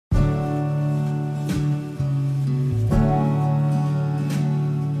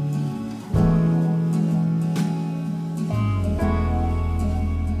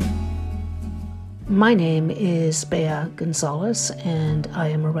My name is Béa Gonzalez, and I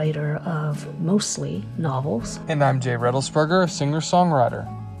am a writer of mostly novels. And I'm Jay Redelsberger, a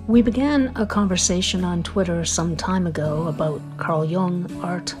singer-songwriter. We began a conversation on Twitter some time ago about Carl Jung,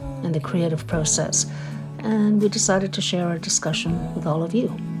 art, and the creative process, and we decided to share our discussion with all of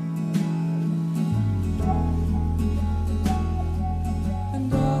you.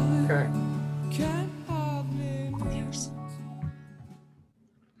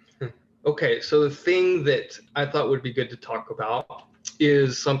 Okay, so the thing that I thought would be good to talk about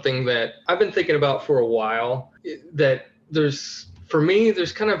is something that I've been thinking about for a while, that there's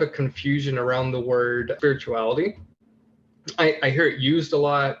kind of a confusion around the word spirituality. I hear it used a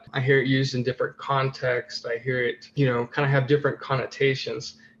lot. I hear it used in different contexts. I hear it, kind of have different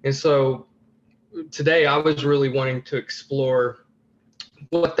connotations. And so today I was really wanting to explore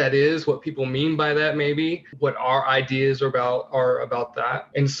what that is, what people mean by that, maybe what our ideas are about that.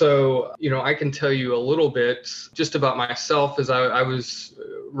 And so, I can tell you a little bit just about myself, as I was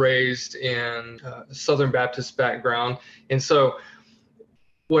raised in a Southern Baptist background. And so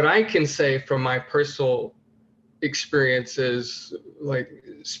what I can say from my personal experience is, like,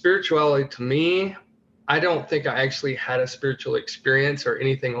 spirituality to me, I don't think I actually had a spiritual experience or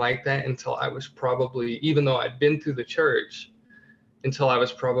anything like that until I was probably, even though I'd been through the church, until I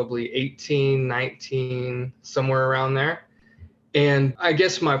was probably 18, 19, somewhere around there. And I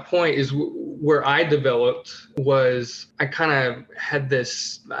guess my point is where I developed was I kind of had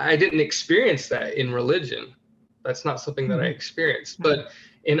this, I didn't experience that in religion. That's not something that I experienced. But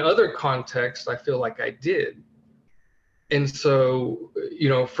in other contexts, I feel like I did. And so,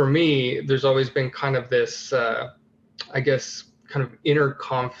 for me, there's always been kind of this, kind of inner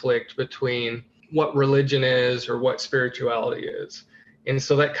conflict between what religion is or what spirituality is. And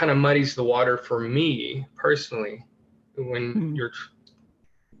so that kind of muddies the water for me personally when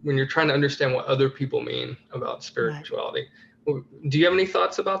you're trying to understand what other people mean about spirituality. Right. Do you have any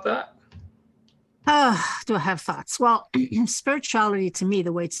thoughts about that? Do I have thoughts? Well, spirituality to me,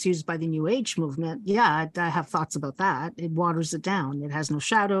 the way it's used by the New Age movement, I have thoughts about that. It waters it down. It has no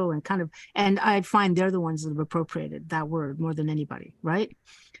shadow and I find they're the ones that have appropriated that word more than anybody, right?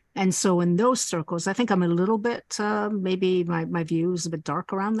 And so in those circles, I think I'm a little bit, maybe my view is a bit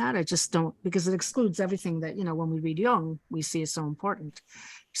dark around that. I just don't, because it excludes everything that, when we read Jung, we see is so important.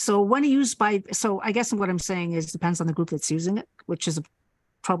 So when used so I guess what I'm saying is depends on the group that's using it, which is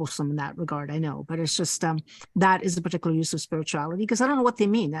troublesome in that regard, I know. But it's just that is a particular use of spirituality, because I don't know what they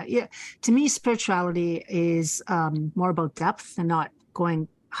mean. To me, spirituality is more about depth and not going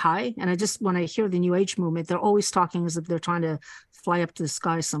high. And when I hear the New Age movement, they're always talking as if they're trying to fly up to the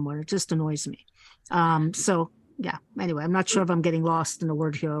sky somewhere. It just annoys me. Anyway, I'm not sure if I'm getting lost in a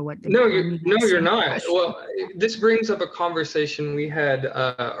word here or what. No, you're not. Well, this brings up a conversation we had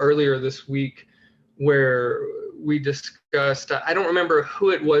earlier this week where we discussed, I don't remember who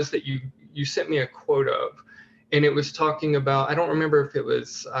it was that you sent me a quote of, and it was talking about, I don't remember if it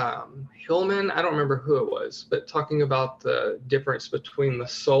was Hillman, I don't remember who it was, but talking about the difference between the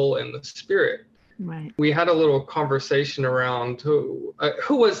soul and the spirit. Right. We had a little conversation around who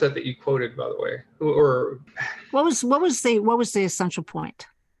was that you quoted, by the way? What was the essential point?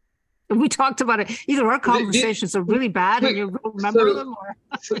 We talked about it. Either our conversations are really bad and you remember them,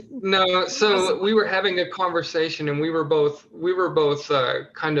 or So we were having a conversation, and we were both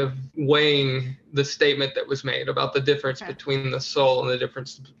kind of weighing the statement that was made about the difference between the soul and the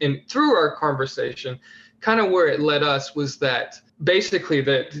difference. And through our conversation, kind of where it led us was that basically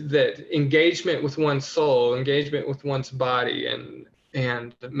that engagement with one's soul, engagement with one's body,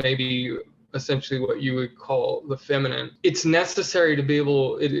 and maybe essentially what you would call the feminine, it's necessary to be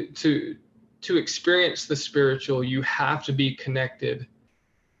able to experience the spiritual. You have to be connected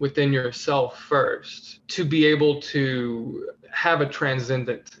within yourself first to be able to have a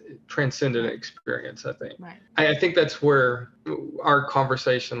transcendent experience, I think. Right. I think that's where our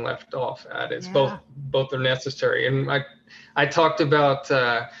conversation left off at. It's both are necessary. And I talked about,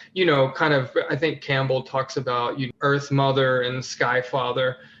 kind of, I think Campbell talks about Earth Mother and Sky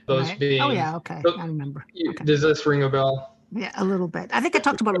Father, those being. Oh, yeah, okay. I remember. Okay. Does this ring a bell? Yeah, a little bit. I think I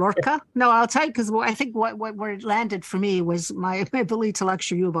talked about Lorca. No, I'll tell you, because I think where it landed for me was my ability to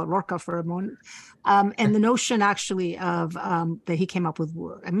lecture you about Lorca for a moment. And the notion actually of that he came up with,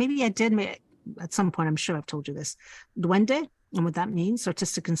 and maybe I did at some point, I'm sure I've told you this, duende, and what that means,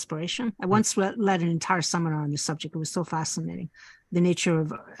 artistic inspiration. I once led an entire seminar on this subject. It was so fascinating. The nature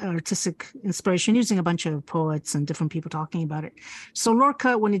of artistic inspiration, using a bunch of poets and different people talking about it. So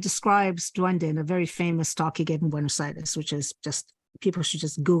Lorca, when he describes duende in a very famous talk he gave in Buenos Aires, which is just, people should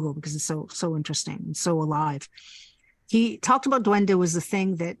just Google because it's so interesting and so alive. He talked about duende was the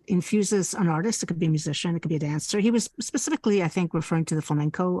thing that infuses an artist. It could be a musician, it could be a dancer. He was specifically, I think, referring to the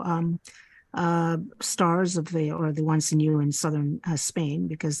flamenco stars or the ones he knew in southern Spain,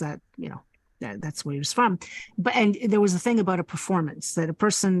 because that's where he was from. And there was a thing about a performance that a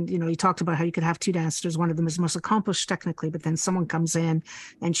person, he talked about how you could have two dancers. One of them is most accomplished technically, but then someone comes in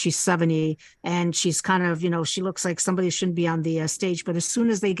and she's 70 and she's kind of, she looks like somebody shouldn't be on the stage. But as soon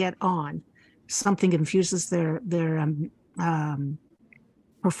as they get on, something infuses their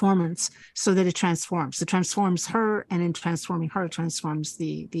performance so that it transforms. It transforms her, and in transforming her, it transforms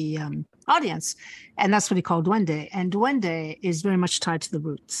the audience. And that's what he called duende. And duende is very much tied to the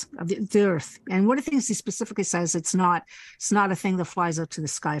roots of the earth. And one of the things he specifically says, it's not a thing that flies up to the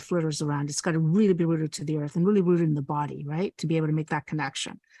sky, flitters around. It's got to really be rooted to the earth and really rooted in the body, right? To be able to make that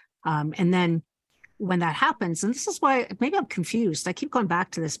connection. And then when that happens, and this is why maybe I'm confused. I keep going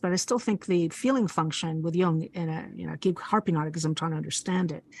back to this, but I still think the feeling function with Jung, and I keep harping on it because I'm trying to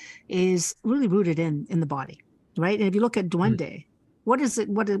understand it, is really rooted in the body, right? And if you look at duende, what is it?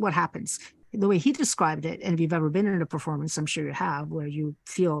 What happens? The way he described it, and if you've ever been in a performance, I'm sure you have, where you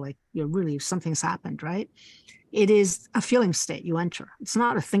feel like something's happened, right? It is a feeling state you enter. It's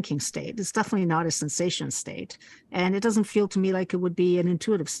not a thinking state. It's definitely not a sensation state. And it doesn't feel to me like it would be an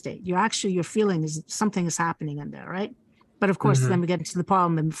intuitive state. Your feeling is something is happening in there, right? But of course, then we get into the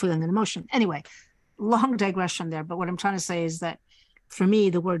problem of feeling and emotion. Anyway, long digression there. But what I'm trying to say is that for me,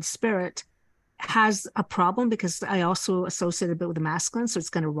 the word spirit has a problem because I also associate a bit with the masculine. So it's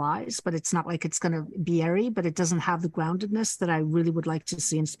going to rise, but it's not like it's going to be airy, but it doesn't have the groundedness that I really would like to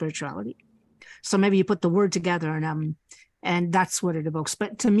see in spirituality. So maybe you put the word together and that's what it evokes.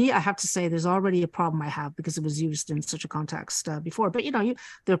 But to me, I have to say there's already a problem I have because it was used in such a context before. But,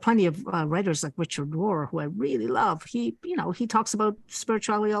 there are plenty of writers like Richard Rohr, who I really love. He talks about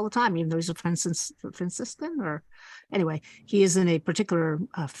spirituality all the time, even though he's a Franciscan anyway, he is in a particular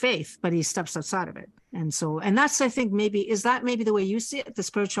faith, but he steps outside of it. And that's, I think, is that maybe the way you see it? The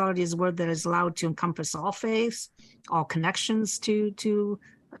spirituality is a word that is allowed to encompass all faiths, all connections to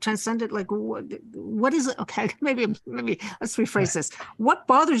transcendent. Like what is it? Okay, maybe let's rephrase this. What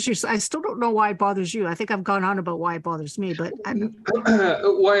bothers you? I still don't know why it bothers you. I think I've gone on about why it bothers me, but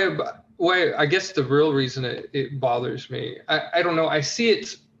why I guess the real reason it bothers me, I don't know. I see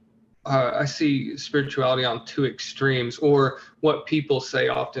it. I see spirituality on two extremes, or what people say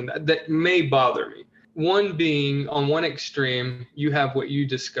often that may bother me. One being, on one extreme, you have what you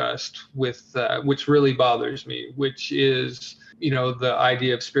discussed with, which really bothers me, which is, the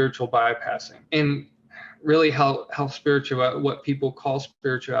idea of spiritual bypassing, and really how spiritual, what people call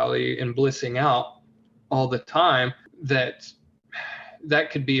spirituality and blissing out all the time, that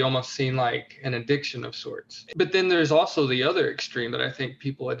could be almost seen like an addiction of sorts. But then there's also the other extreme that I think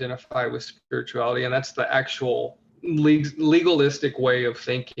people identify with spirituality, and that's the actual legalistic way of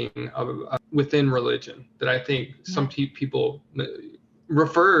thinking within religion, that I think some people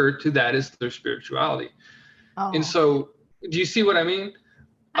refer to that as their spirituality. And so, do you see what I mean?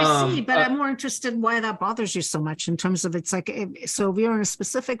 I see, but I'm more interested in why that bothers you so much, in terms of it's like, so if you're in a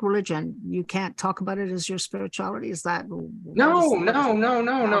specific religion, you can't talk about it as your spirituality. Is that? No.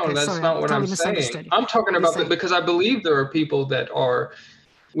 Okay, that's not what I'm saying. I'm talking about that because I believe there are people that are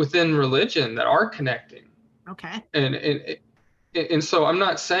within religion that are connecting. Okay. And so I'm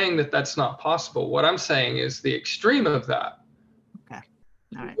not saying that that's not possible. What I'm saying is the extreme of that, okay,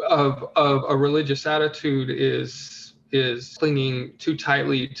 all right, of a religious attitude is clinging too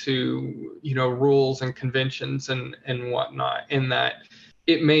tightly to, rules and conventions and whatnot, in that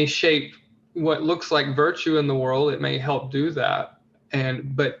it may shape what looks like virtue in the world. It may help do that.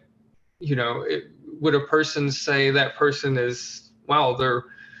 But would a person say that person is, wow, they're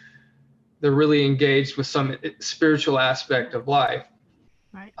really engaged with some spiritual aspect of life?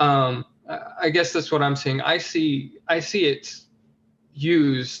 Right. I guess that's what I'm saying. I see it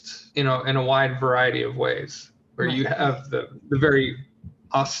used, in a wide variety of ways, where you have the very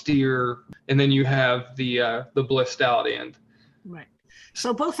austere, and then you have the blissed out end. Right.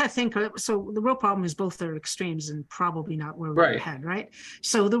 So both, I think, so the real problem is both are extremes and probably not where we're headed, right?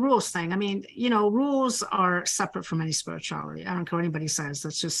 So the rules thing, I mean, rules are separate from any spirituality. I don't care what anybody says.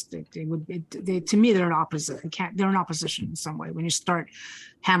 That's just, to me, they're an opposite. They're an opposition in some way. When you start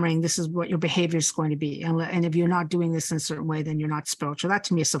hammering, this is what your behavior is going to be, and if you're not doing this in a certain way, then you're not spiritual. That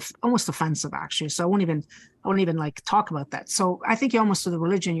to me is almost offensive, actually. So I won't even like talk about that. So I think you almost, with a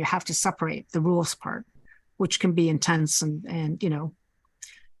religion, you have to separate the rules part, which can be intense and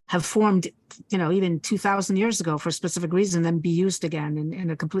have formed, even 2,000 years ago for a specific reason, then be used again in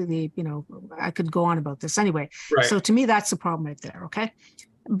a completely, I could go on about this anyway. Right. So to me, that's the problem right there. Okay.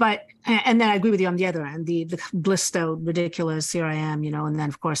 And then I agree with you on the other end, the blissed out, ridiculous, here I am, and then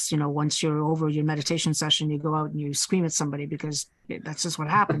of course, once you're over your meditation session, you go out and you scream at somebody because that's just what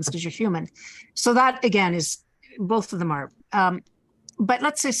happens because you're human. So that again is, both of them are, but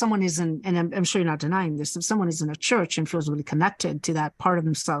let's say someone is in, and I'm sure you're not denying this, if someone is in a church and feels really connected to that part of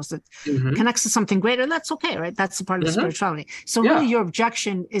themselves that connects to something greater, that's okay, right? That's a part of the spirituality. So really your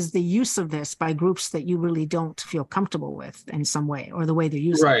objection is the use of this by groups that you really don't feel comfortable with in some way, or the way they're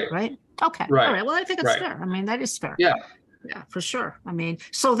using it, right? Okay. All right. Well, I think it's fair. I mean, that is fair. Yeah. Yeah, for sure. I mean,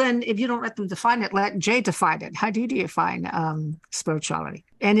 so then if you don't let them define it, let Jay define it. How do you define spirituality?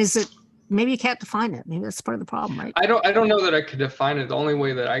 And is it, maybe you can't define it. Maybe that's part of the problem, right? I don't know that I could define it. The only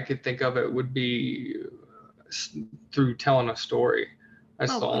way that I could think of it would be through telling a story.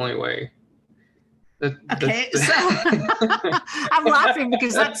 That's the only way. So I'm laughing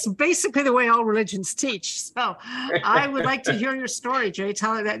because that's basically the way all religions teach. So I would like to hear your story, Jay.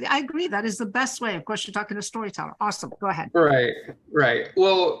 Tell it that. I agree. That is the best way. Of course, you're talking to a storyteller. Awesome. Go ahead. Right.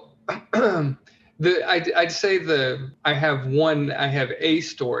 Well, I'd say I have a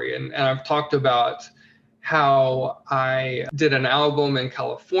story, and I've talked about how I did an album in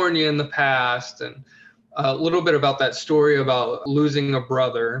California in the past, and a little bit about that story about losing a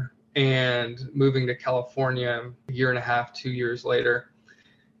brother and moving to California a year and a half, 2 years later,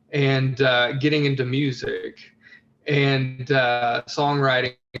 and getting into music and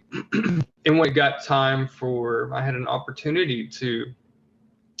songwriting. And when I got time I had an opportunity to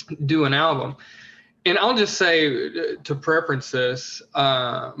do an album. And I'll just say, to preference this,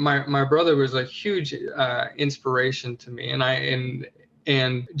 my brother was a huge inspiration to me,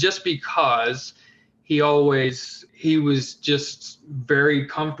 and just because he was just very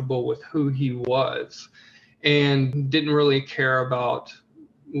comfortable with who he was, and didn't really care about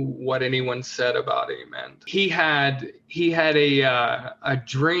what anyone said about him. And he had a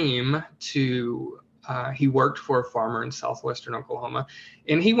dream to. He worked for a farmer in southwestern Oklahoma,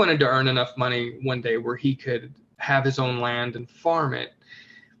 and he wanted to earn enough money one day where he could have his own land and farm it.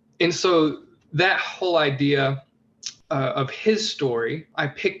 And so that whole idea of his story, I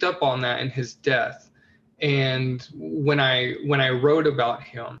picked up on that in his death. And when I wrote about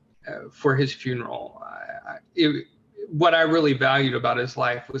him for his funeral, what I really valued about his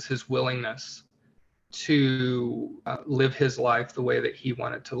life was his willingness to live his life the way that he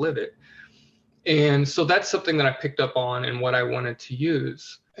wanted to live it. And so that's something that I picked up on and what I wanted to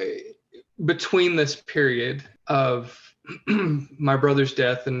use. Between this period of my brother's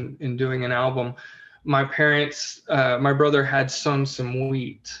death and doing an album, my brother had sown some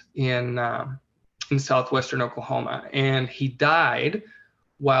wheat in southwestern Oklahoma, and he died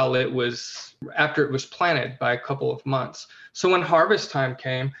after it was planted by a couple of months. So when harvest time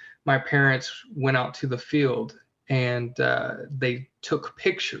came, my parents went out to the field and they took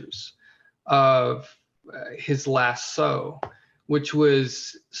pictures of his last sow, which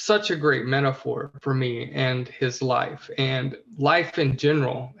was such a great metaphor for me and his life and life in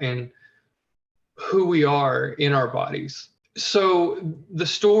general and who we are in our bodies. So the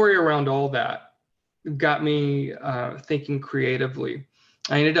story around all that got me thinking creatively.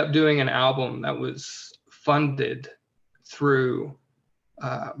 I ended up doing an album that was funded through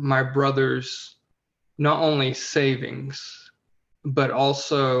my brother's not only savings, but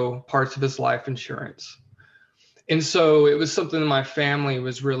also parts of his life insurance. And so it was something that my family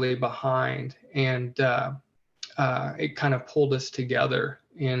was really behind, and it kind of pulled us together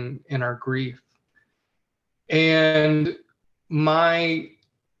in our grief. And my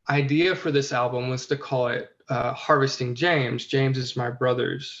idea for this album was to call it Harvesting James. James is my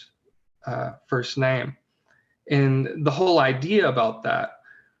brother's first name. And the whole idea about that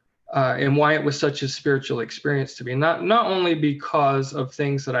and why it was such a spiritual experience to me, not only because of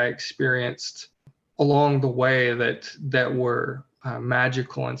things that I experienced along the way that were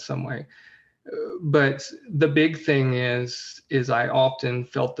magical in some way, but the big thing is I often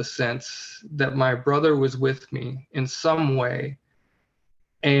felt the sense that my brother was with me in some way,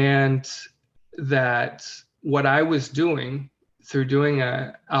 and that what I was doing through doing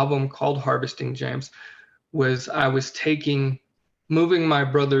an album called Harvesting James was I was moving my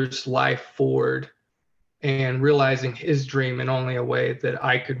brother's life forward and realizing his dream in only a way that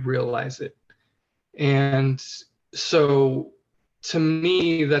I could realize it. And so to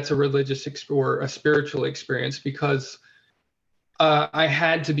me, that's a religious or a spiritual experience, because I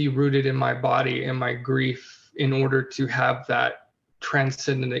had to be rooted in my body and my grief in order to have that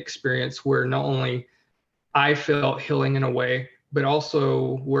transcendent experience where not only I felt healing in a way, but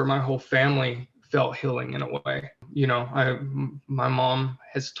also where my whole family felt healing in a way. My mom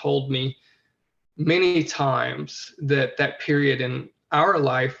has told me many times that period in our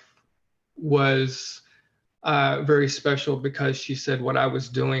life was very special because she said what I was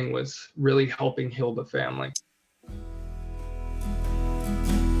doing was really helping heal the family.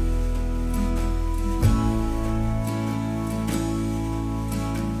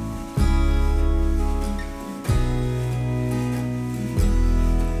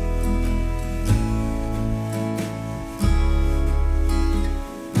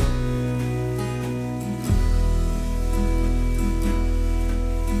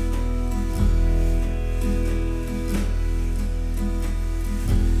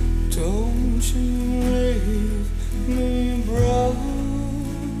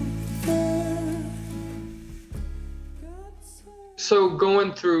 So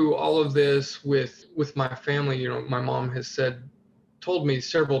going through all of this with my family, you know, my mom has told me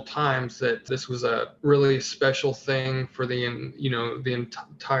several times that this was a really special thing for the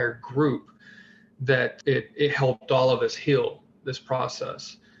entire group, that it helped all of us heal this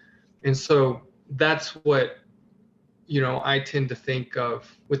process. And so that's what, you know, I tend to think of.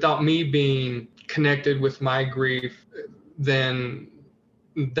 Without me being connected with my grief, then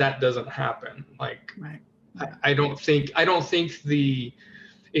that doesn't happen. Like, Right. I don't think the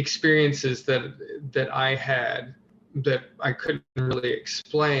experiences that I had, that I couldn't really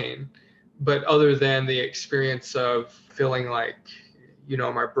explain, but other than the experience of feeling like, you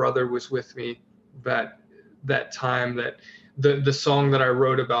know, my brother was with me that time, that the song that I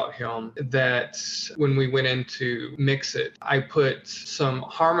wrote about him, that when we went in to mix it, I put some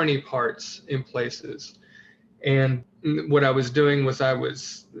harmony parts in places. And what I was doing was I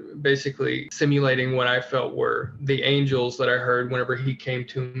was basically simulating what I felt were the angels that I heard whenever he came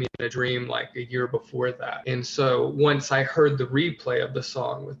to me in a dream like a year before that. And so once I heard the replay of the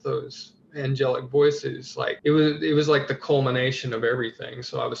song with those angelic voices, like it was like the culmination of everything.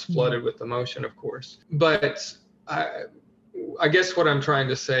 So I was flooded with emotion, of course. But I guess what I'm trying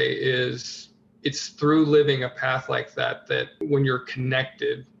to say is it's through living a path like that when you're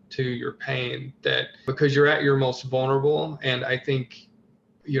connected to your pain, that because you're at your most vulnerable, and I think,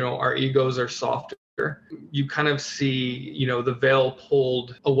 you know, our egos are softer, you kind of see, you know, the veil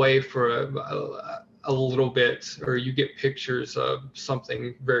pulled away for a little bit, or you get pictures of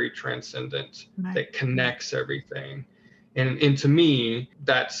something very transcendent, right, that connects everything. And to me,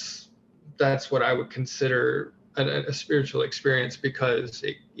 that's what I would consider a spiritual experience, because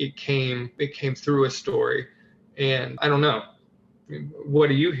it came through a story. And I don't know, what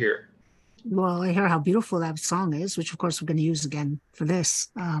do you hear? Well, I hear how beautiful that song is, which of course we're going to use again for this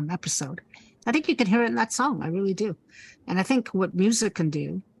episode. I think you can hear it in that song. I really do. And I think what music can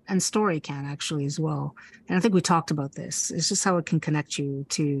do, and story can actually as well, and I think we talked about this, is just how it can connect you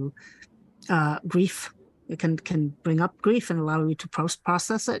to grief. It can bring up grief and allow you to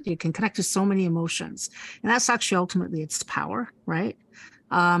process it. You can connect to so many emotions. And that's actually ultimately its power, right?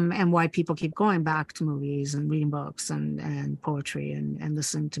 And why people keep going back to movies and reading books and poetry and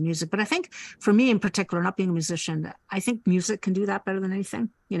listening to music. But I think for me in particular, not being a musician, I think music can do that better than anything,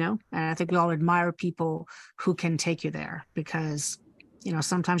 you know? And I think we all admire people who can take you there, because, you know,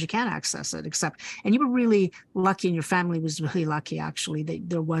 sometimes you can't access it and you were really lucky, and your family was really lucky actually, that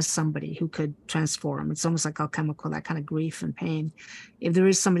there was somebody who could transform. It's almost like alchemical, that kind of grief and pain. If there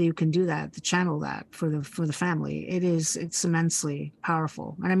is somebody who can do that, to channel that for the family, it's immensely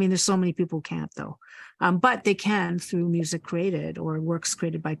powerful. And I mean, there's so many people who can't though, but they can through music created or works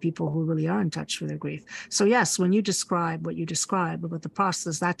created by people who really are in touch with their grief. So yes, when you describe what you describe about the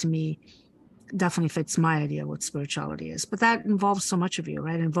process, that to me definitely fits my idea of what spirituality is. But that involves so much of you,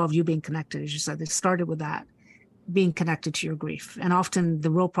 right? It involves you being connected, as you said. It started with that, being connected to your grief. And often the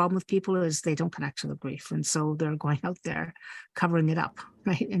real problem with people is they don't connect to the grief. And so they're going out there covering it up,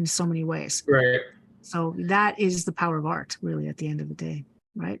 right? In so many ways. Right. So that is the power of art, really, at the end of the day,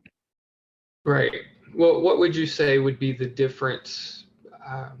 right? Right. Well, what would you say would be the difference?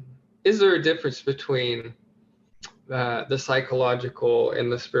 Is there a difference between the psychological and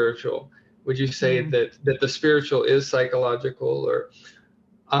the spiritual? Would you say that the spiritual is psychological, or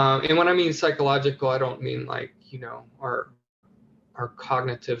and when I mean psychological, I don't mean like, you know, our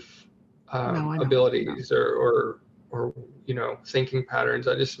cognitive abilities or you know, thinking patterns.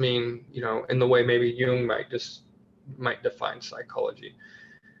 I just mean, you know, in the way maybe Jung might define psychology.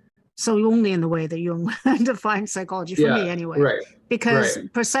 So only in the way that Jung defines psychology, for me anyway. Right. Because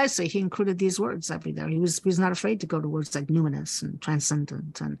precisely he included these words every there. He was not afraid to go to words like numinous and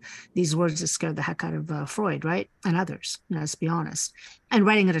transcendent, and these words that scared the heck out of Freud, right? And others, you know, let's be honest. And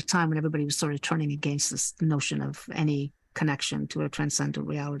writing at a time when everybody was sort of turning against this notion of any connection to a transcendent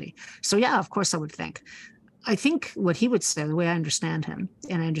reality. So yeah, of course I think what he would say, the way I understand him,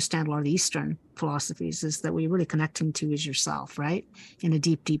 and I understand a lot of the Eastern philosophies is that what you're really connecting to is yourself, right? In a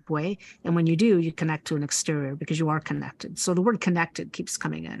deep, deep way. And when you do, you connect to an exterior because you are connected. So the word connected keeps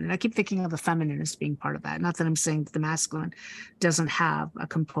coming in. And I keep thinking of the feminine as being part of that. Not that I'm saying that the masculine doesn't have a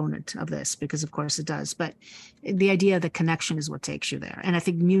component of this, because of course it does. But the idea that connection is what takes you there. And I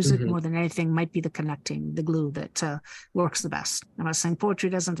think music more than anything might be the connecting, the glue that works the best. I'm not saying poetry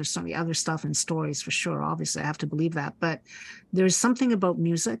doesn't. There's certainly other stuff in stories for sure. Obviously, I have to believe that. But there's something about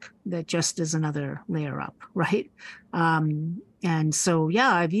music that just is another layer up, right? And so,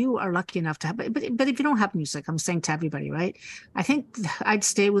 yeah, if you are lucky enough to have, but if you don't have music, I'm saying to everybody, right? I think I'd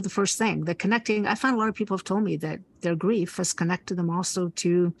stay with the first thing, the connecting. I find a lot of people have told me that their grief has connected them also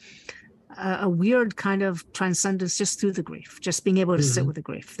to a weird kind of transcendence just through the grief, just being able to sit with the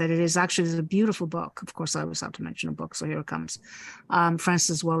grief. That it is actually, there's a beautiful book. Of course, I always have to mention a book, so here it comes.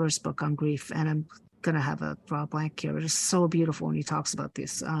 Francis Weller's book on grief, and I'm going to have a draw blank here. It is so beautiful when he talks about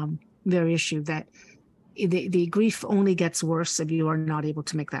this very issue that the grief only gets worse if you are not able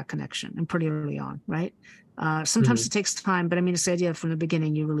to make that connection, and pretty early on, right? Sometimes it takes time, but I mean, it's the idea from the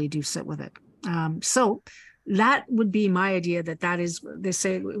beginning, you really do sit with it. So that would be my idea, that is, they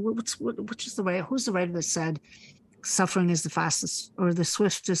say, which is the right, who's the writer that said suffering is the fastest or the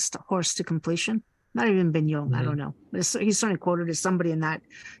swiftest horse to completion? Not even Ben Young, I don't know. But he's certainly quoted as somebody in that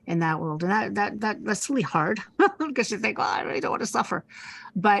world. And that's really hard because you think, oh, I really don't want to suffer.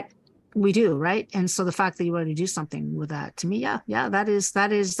 But we do, right? And so the fact that you want to do something with that, to me, yeah, that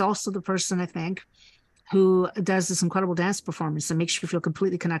is also the person, I think, who does this incredible dance performance that makes you feel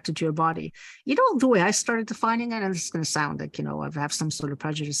completely connected to your body. You know, the way I started defining it, and this is going to sound like, you know, I have some sort of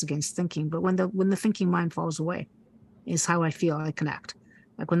prejudice against thinking, but when the thinking mind falls away is how I feel I connect.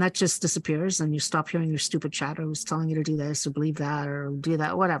 Like when that just disappears and you stop hearing your stupid chatter who's telling you to do this or believe that or do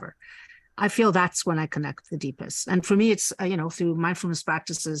that, whatever. I feel that's when I connect the deepest. And for me, it's, you know, through mindfulness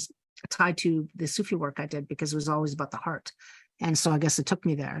practices tied to the Sufi work I did, because it was always about the heart. And so I guess it took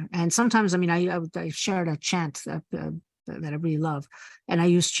me there. And sometimes, I mean, I shared a chant that I really love. And I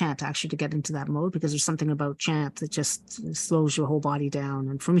use chant actually to get into that mode, because there's something about chant that just slows your whole body down.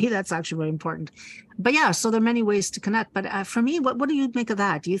 And for me, that's actually very important. But yeah, so there are many ways to connect. But for me, what do you make of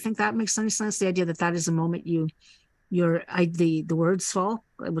that? Do you think that makes any sense? The idea that is a moment the words fall,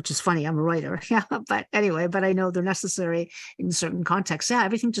 which is funny. I'm a writer. Yeah. But anyway, but I know they're necessary in certain contexts. Yeah.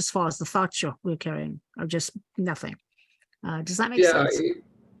 Everything just falls. The thoughts we're carrying are just nothing. Does that make sense? Yeah,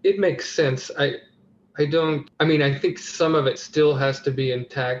 it makes sense. I think some of it still has to be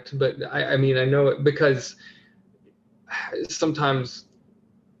intact, but I know it because sometimes,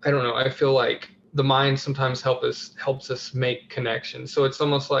 I don't know, I feel like the mind sometimes helps us make connections. So it's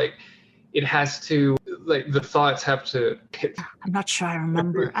almost like it has to, like the thoughts have to. I'm not sure I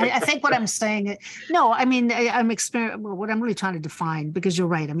remember. I think what I'm saying, no, I mean, what I'm really trying to define, because you're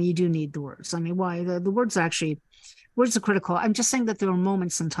right. I mean, you do need the words. I mean, why? The words are actually, words are critical. I'm just saying that there are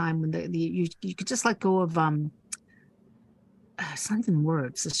moments in time when you could just let go of, it's not even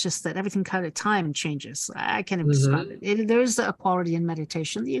words. It's just that everything kind of time changes. I can't even describe it. There's a quality in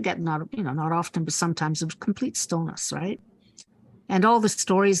meditation that you get not often, but sometimes of complete stillness, right? And all the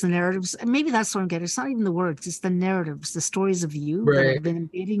stories, the narratives, and maybe that's what I'm getting. It's not even the words, it's the narratives, the stories of you that have been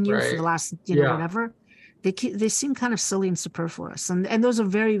invading you for the last, whatever. They seem kind of silly and superfluous. And those are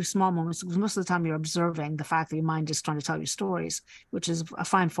very small moments, because most of the time you're observing the fact that your mind is trying to tell you stories, which is a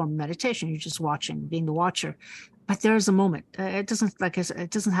fine form of meditation. You're just watching, being the watcher. But there's a moment. It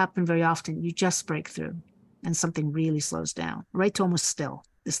doesn't happen very often. You just break through and something really slows down, right to almost still.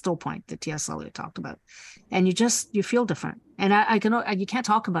 The still point that T.S. Eliot talked about. And you feel different. And you can't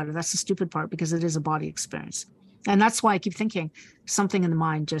talk about it. That's the stupid part, because it is a body experience. And that's why I keep thinking something in the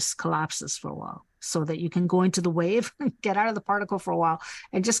mind just collapses for a while, so that you can go into the wave, get out of the particle for a while,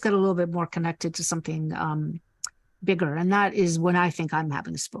 and just get a little bit more connected to something bigger. And that is when I think I'm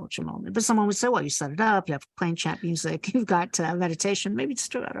having a spiritual moment. But someone would say, well, you set it up, you have plain chant music, you've got meditation. Maybe it's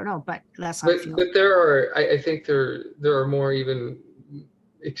true, I don't know, but that's how I feel. But I think there are more even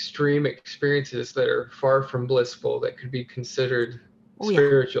extreme experiences that are far from blissful that could be considered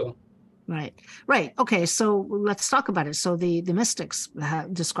spiritual. Right. Okay, so let's talk about it. So the mystics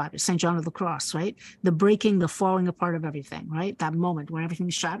describe it, St. John of the Cross, right? The breaking, the falling apart of everything, right? That moment when everything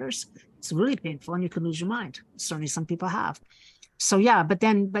shatters, it's really painful and you can lose your mind. Certainly some people have. So yeah, but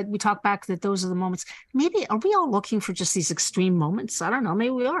we talk back that those are the moments. Maybe are we all looking for just these extreme moments? I don't know. Maybe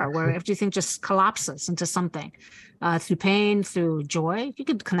we are, where everything just collapses into something through pain, through joy. You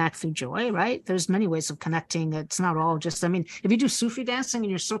could connect through joy, right? There's many ways of connecting. It's not all just, I mean, if you do Sufi dancing and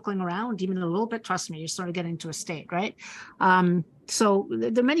you're circling around even a little bit, trust me, you sort of get into a state, right? So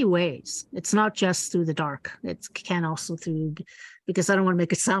there are many ways. It's not just through the dark. It can also through, because I don't want to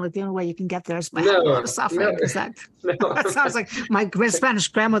make it sound like the only way you can get there is by having a lot of suffering, because that, no. that sounds like my Spanish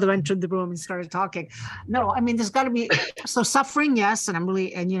grandmother entered the room and started talking. No, I mean, there's got to be, so suffering, yes. And I'm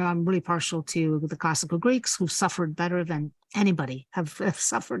really partial to the classical Greeks, who've suffered better than anybody have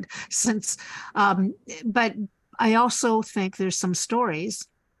suffered since. But I also think there's some stories,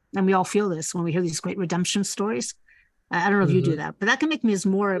 and we all feel this when we hear these great redemption stories. I don't know if you do that, but that can make me as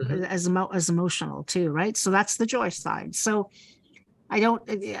emotional too, right? So that's the joy side. So I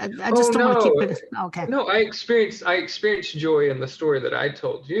just don't want to keep it. Okay. No, I experienced joy in the story that I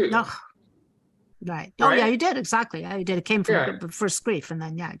told you. No. Right. Oh, yeah, you did. Exactly. Yeah, you did. It came from first grief, and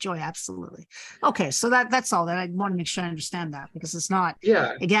then, joy. Absolutely. Okay. So that's all that I want to make sure I understand that, because it's not,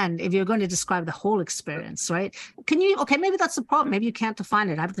 again, if you're going to describe the whole experience, right? Maybe that's the problem. Maybe you can't define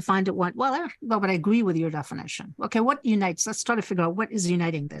it. I've defined it but I agree with your definition. Okay. What unites? Let's try to figure out what is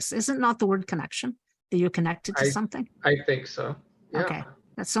uniting this. Is it not the word connection, that you're connected to something? I think so. Yeah. Okay.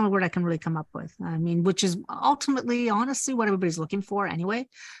 That's the only word I can really come up with. I mean, which is ultimately, honestly, what everybody's looking for anyway.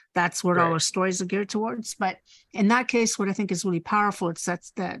 That's what all our stories are geared towards. But in that case, what I think is really powerful, it's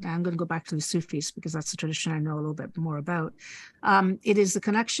that I'm going to go back to the Sufis, because that's a tradition I know a little bit more about. It is the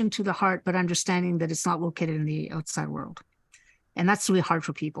connection to the heart, but understanding that it's not located in the outside world. And that's really hard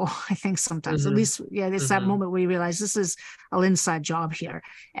for people, I think, sometimes. At least, it's that moment where you realize this is an inside job here.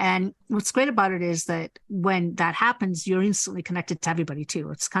 And what's great about it is that when that happens, you're instantly connected to everybody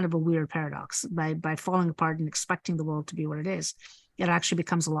too. It's kind of a weird paradox. By falling apart and expecting the world to be what it is, it actually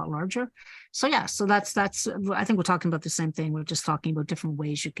becomes a lot larger. So that's I think we're talking about the same thing. We're just talking about different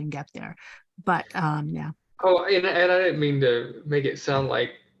ways you can get there. But yeah. Oh, and I didn't mean to make it sound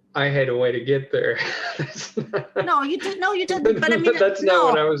like I had a way to get there. No, you didn't. No, you didn't. But I mean, that's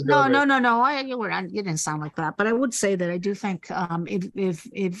not what I was going. No. You didn't sound like that. But I would say that I do think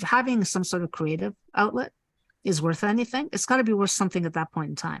if having some sort of creative outlet is worth anything, it's got to be worth something at that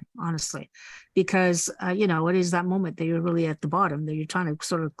point in time, honestly, because it is that moment that you're really at the bottom, that you're trying to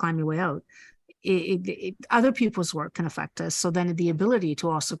sort of climb your way out. Other people's work can affect us. So then the ability to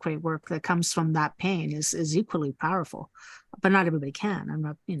also create work that comes from that pain is equally powerful. But not everybody can. I'm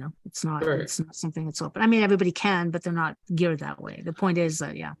not, it's not something that's open. I mean, everybody can, but they're not geared that way. The point is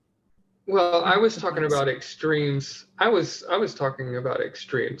that, Well, I was talking about extremes. I was talking about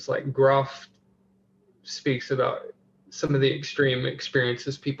extremes. Like Groff speaks about some of the extreme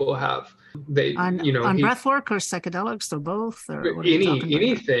experiences people have. On breath work or psychedelics or both, or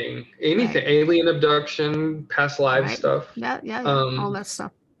anything, alien abduction, past life stuff. All that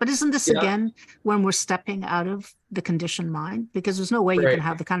stuff. But isn't this again when we're stepping out of the conditioned mind? Because there's no way you can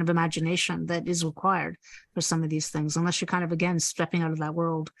have the kind of imagination that is required for some of these things, unless you're kind of, again, stepping out of that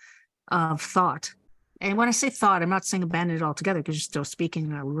world of thought. And when I say thought, I'm not saying abandon it altogether, because you're still speaking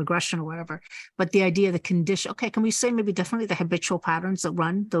regression or whatever. But the idea, the condition. Okay, can we say maybe differently the habitual patterns that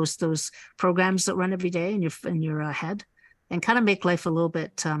run, those programs that run every day in your head, and kind of make life a little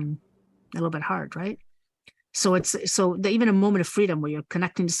bit hard, right? So even a moment of freedom where you're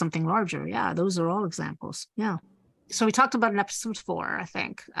connecting to something larger. Yeah, those are all examples. Yeah. So we talked about in episode 4, I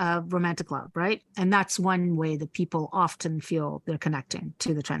think, romantic love, right? And that's one way that people often feel they're connecting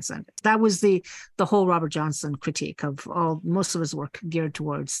to the transcendent. That was the whole Robert Johnson critique of most of his work geared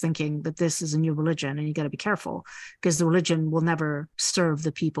towards thinking that this is a new religion, and you got to be careful, because the religion will never serve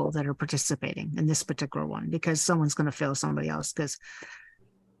the people that are participating in this particular one, because someone's going to fail somebody else, because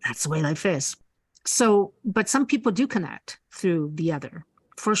that's the way life is. So, but some people do connect through the other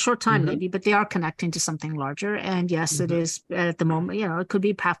for a short time, maybe, but they are connecting to something larger. And yes, it is at the moment, it could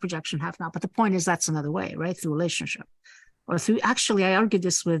be half projection, half not. But the point is, that's another way, right? Through relationship, or through, actually, I argued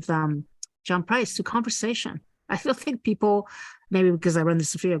this with John Price, through conversation. I think people, maybe because I run the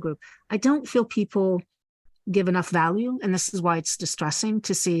Sophia group, I don't feel people give enough value. And this is why it's distressing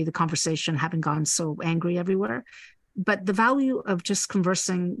to see the conversation having gone so angry everywhere. But the value of just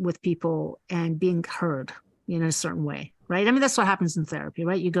conversing with people and being heard in a certain way, right? I mean, that's what happens in therapy,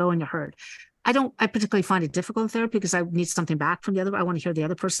 right? You go and you're heard. I particularly find it difficult in therapy, because I need something back from the other. I want to hear the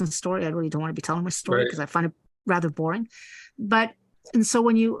other person's story. I really don't want to be telling my story, because I find it rather boring.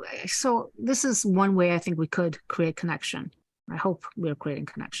 So this is one way I think we could create connection. I hope we're creating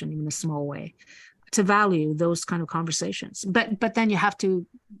connection, even in a small way, to value those kind of conversations. But then you have to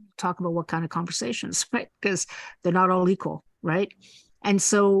talk about what kind of conversations, right? Because they're not all equal, right? And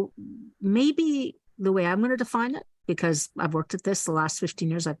so maybe the way I'm going to define it, because I've worked at this the last 15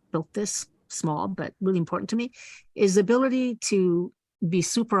 years, I've built this, small but really important to me, is the ability to be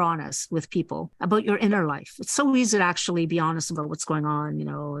super honest with people about your inner life. It's so easy to actually be honest about what's going on.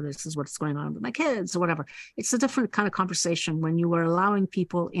 This is what's going on with my kids or whatever. It's a different kind of conversation when you are allowing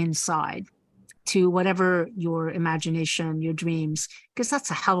people inside to whatever your imagination, your dreams, because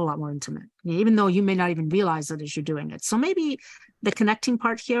that's a hell of a lot more intimate, even though you may not even realize it as you're doing it. So maybe the connecting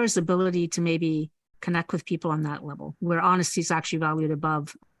part here is the ability to maybe connect with people on that level, where honesty is actually valued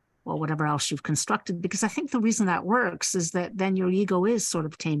above, well, whatever else you've constructed. Because I think the reason that works is that then your ego is sort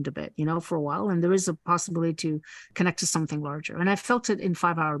of tamed a bit, for a while, and there is a possibility to connect to something larger. And I felt it in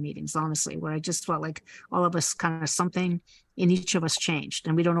 5-hour meetings, honestly, where I just felt like all of us kind of something in each of us changed,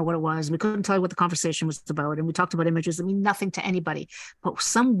 and we don't know what it was. We couldn't tell you what the conversation was about, and we talked about images that mean nothing to anybody, but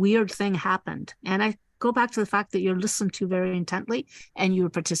some weird thing happened. And I go back to the fact that you're listened to very intently and you're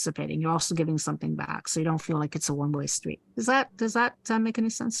participating. You're also giving something back, so you don't feel like it's a one-way street. Does that make any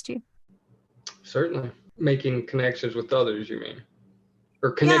sense to you? Certainly. Making connections with others, you mean?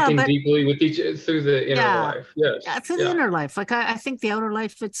 Or connecting deeply with each through the inner life. Yes. Yeah, through the inner life. Like I think the outer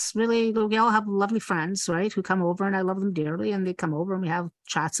life, it's really, we all have lovely friends, right? Who come over, and I love them dearly, and they come over and we have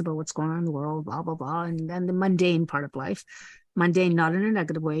chats about what's going on in the world, blah, blah, blah. And then the mundane part of life. Mundane, not in a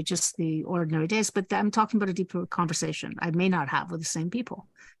negative way, just the ordinary days. But I'm talking about a deeper conversation I may not have with the same people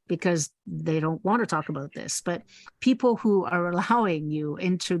because they don't want to talk about this. But people who are allowing you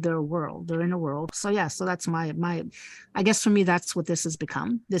into their world, their inner world. So yeah, so that's my I guess for me, that's what this has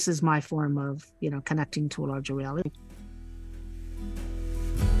become. This is my form of, connecting to a larger reality.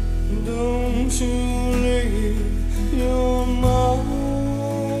 Don't you leave your mom.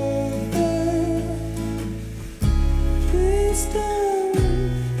 Don't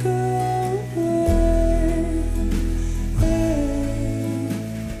go away.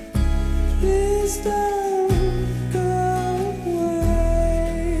 Please don't go away.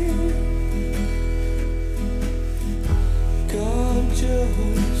 Got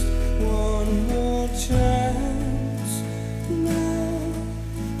just one more chance now.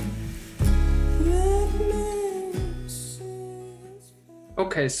 Let me see.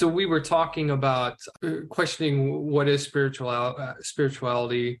 Okay, so we were talking about questioning what is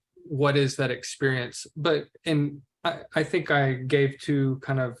spirituality, what is that experience, and I think I gave two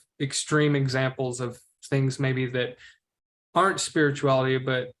kind of extreme examples of things maybe that aren't spirituality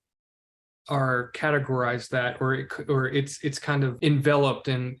but are categorized that, or it's kind of enveloped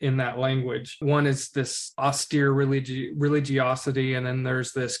in that language. One is this austere religiosity, and then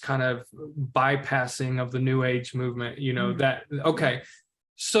there's this kind of bypassing of the New Age movement. That okay.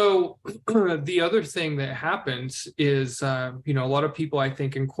 So the other thing that happens is, a lot of people, I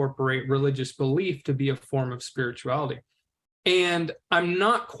think, incorporate religious belief to be a form of spirituality. And I'm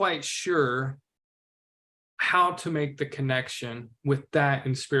not quite sure how to make the connection with that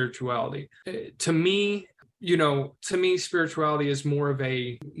and spirituality. To me, spirituality is more of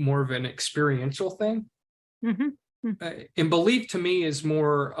an experiential thing. Mm-hmm. Mm-hmm. And belief to me is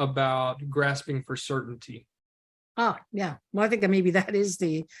more about grasping for certainty. Oh, yeah. Well, I think that maybe that is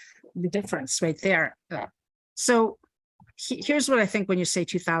the difference right there. So here's what I think when you say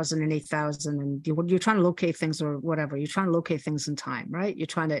 2000 and 8000 and you're trying to locate things or whatever, you're trying to locate things in time, right? You're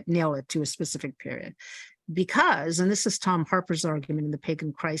trying to nail it to a specific period. Because, and this is Tom Harper's argument in The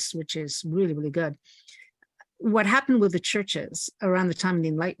Pagan Christ, which is really, really good. What happened with the churches around the time of the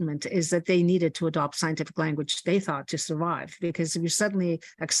Enlightenment is that they needed to adopt scientific language, they thought, to survive. Because if you're suddenly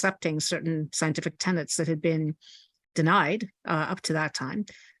accepting certain scientific tenets that had been denied up to that time,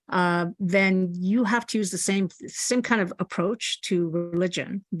 then you have to use the same kind of approach to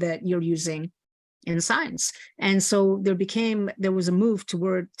religion that you're using in science. And so there was a move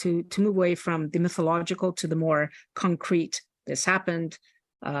to move away from the mythological to the more concrete. This happened.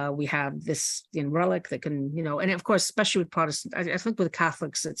 We have this relic that can, and of course, especially with Protestants, I think with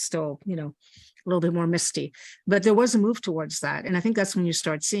Catholics, it's still, a little bit more misty, but there was a move towards that. And I think that's when you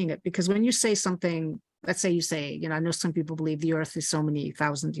start seeing it, because when you say something, let's say you say, I know some people believe the earth is so many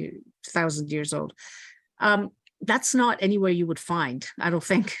thousand years old. That's not anywhere you would find, I don't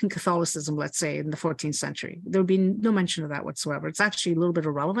think, in Catholicism, let's say in the 14th century. There would be no mention of that whatsoever. It's actually a little bit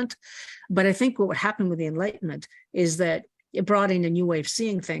irrelevant. But I think what would happen with the Enlightenment is that it brought in a new way of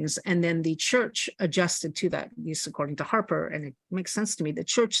seeing things, and then the church adjusted to that, at least according to Harper, and it makes sense to me. The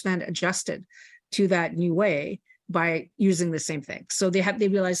church then adjusted to that new way by using the same thing. So they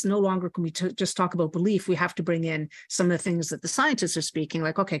realized no longer can we just talk about belief. We have to bring in some of the things that the scientists are speaking,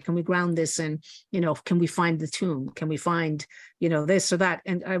 like, okay, can we ground this in, can we find the tomb? Can we find, this or that?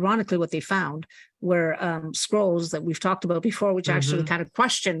 And ironically, what they found were scrolls that we've talked about before, which actually kind of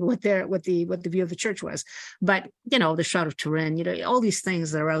questioned what the view of the church was. But, the Shroud of Turin, all these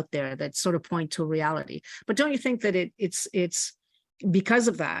things that are out there that sort of point to reality. But don't you think that it's because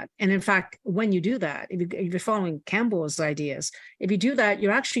of that. And in fact, when you do that, if you're following Campbell's ideas, if you do that,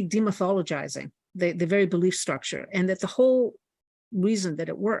 you're actually demythologizing the very belief structure, and that the whole reason that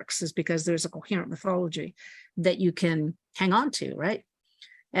it works is because there's a coherent mythology that you can hang on to, right?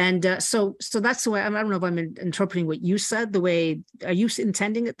 And so that's the way. I don't know if I'm interpreting what you said the way. Are you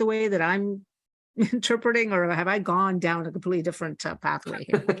intending it the way that I'm interpreting, or have I gone down a completely different pathway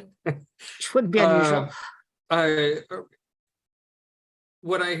here? Which wouldn't be unusual.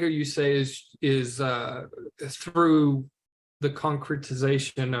 What I hear you say is through the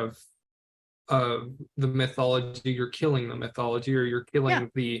concretization of the mythology, you're killing the mythology, or you're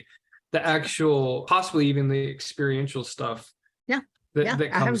killing the actual, possibly even the experiential stuff.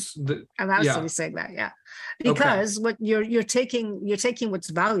 That comes. I'm absolutely saying that, because what you're taking what's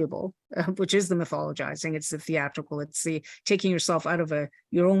valuable, which is the mythologizing. It's the theatrical. It's the taking yourself out of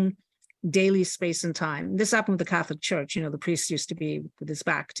your own daily space and time. This happened with the Catholic Church. The priest used to be with his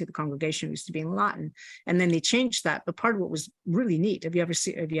back to the congregation, used to be in Latin, and then they changed that. But part of what was really neat, if you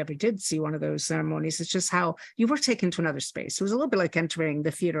ever did see one of those ceremonies, it's just how you were taken to another space. It was a little bit like entering the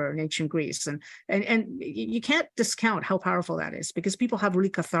theater in ancient Greece, and you can't discount how powerful that is, because people have really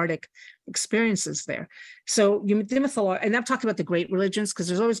cathartic experiences there. So you demythologize, and I'm talking about the great religions, because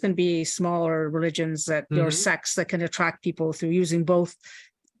there's always going to be smaller religions that or sects that can attract people through using both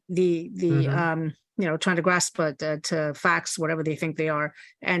the trying to grasp to facts, whatever they think they are,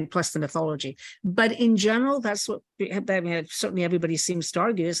 and plus the mythology. But in general, that's what certainly everybody seems to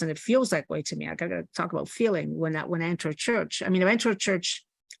argue is, and it feels that way to me. I gotta talk about feeling when I enter a church. I mean, if I enter a church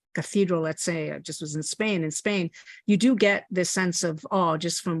cathedral, let's say I just was in Spain. In Spain, you do get this sense of awe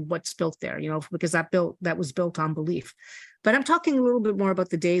just from what's built there, because that was built on belief. But I'm talking a little bit more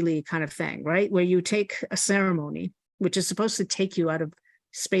about the daily kind of thing, right? Where you take a ceremony, which is supposed to take you out of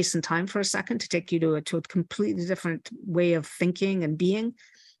space and time for a second, to take you to a completely different way of thinking and being,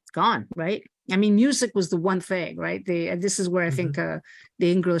 gone, right? I mean, music was the one thing, right? This is where I think the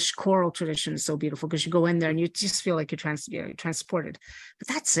English choral tradition is so beautiful, because you go in there and you just feel like you're transported. But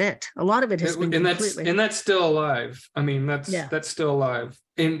that's it. A lot of it has been completely... And that's still alive. I mean, that's still alive.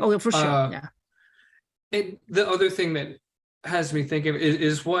 And, for sure, And the other thing that has me thinking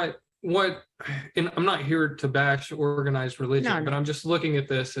is what, and I'm not here to bash organized religion, but I'm just looking at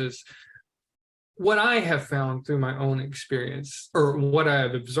this as what I have found through my own experience, or what I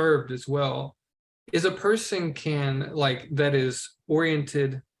have observed as well, is a person that is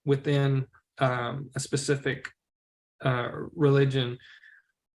oriented within a specific religion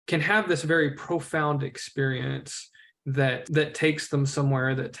can have this very profound experience that takes them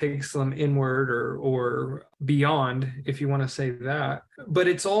somewhere, that takes them inward or beyond, if you want to say that. But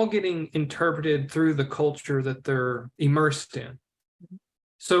it's all getting interpreted through the culture that they're immersed in.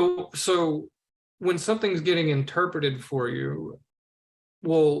 So when something's getting interpreted for you,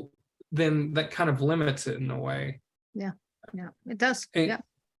 well, then that kind of limits it in a way. Yeah, it does.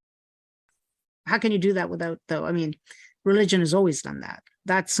 How can you do that without, though? I mean, religion has always done that.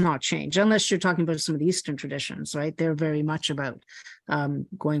 That's not changed, unless you're talking about some of the Eastern traditions, right? They're very much about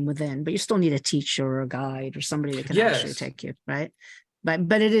going within, but you still need a teacher or a guide or somebody that can actually take you, right?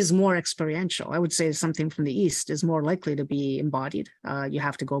 But it is more experiential. I would say something from the East is more likely to be embodied. You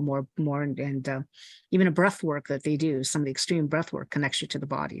have to go more and even a breath work that they do, some of the extreme breath work connects you to the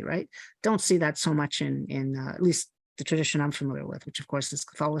body, right? Don't see that so much in at least the tradition I'm familiar with, which of course is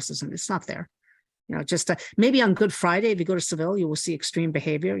Catholicism. It's not there. Just maybe on Good Friday, if you go to Seville, you will see extreme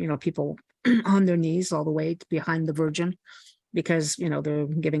behavior, people on their knees all the way behind the Virgin, because, they're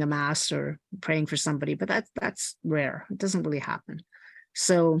giving a mass or praying for somebody, but that's rare. It doesn't really happen.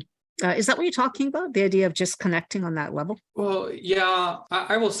 So is that what you're talking about? The idea of just connecting on that level? Well, yeah,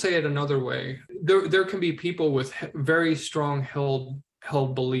 I will say it another way. There can be people with very strong held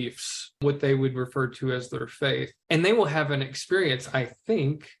beliefs, what they would refer to as their faith, and they will have an experience, I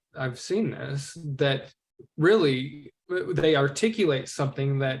think, I've seen this, that really they articulate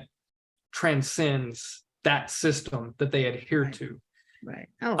something that transcends that system that they adhere to. Right.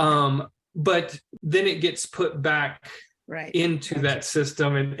 Oh. But then it gets put back into that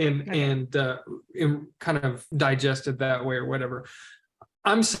system and kind of digested that way or whatever.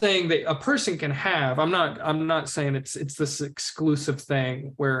 I'm saying that a person can have, I'm not saying it's this exclusive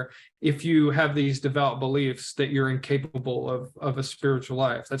thing where if you have these devout beliefs that you're incapable of a spiritual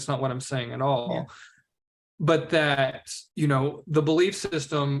life. That's not what I'm saying at all. Yeah. But that, the belief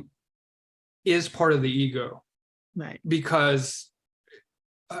system is part of the ego. Right. Because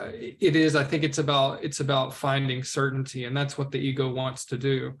it is, I think it's about finding certainty, and that's what the ego wants to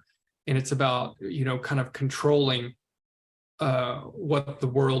do. And it's about, kind of controlling what the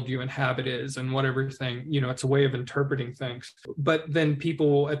world you inhabit is and what everything, it's a way of interpreting things. But then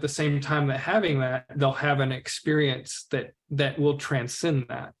people at the same time that having that, they'll have an experience that will transcend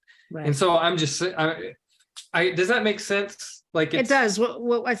that. Right. And so I'm just, does that make sense? Like it does.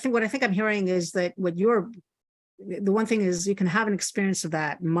 What I think I'm hearing is that the one thing is you can have an experience of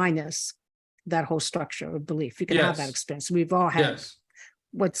that minus that whole structure of belief. You can have that experience. We've all had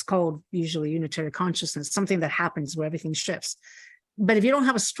what's called usually unitary consciousness, something that happens where everything shifts. But if you don't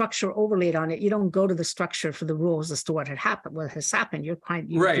have a structure overlaid on it, you don't go to the structure for the rules as to what has happened.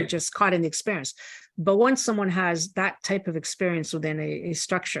 You're just caught in the experience. But once someone has that type of experience within a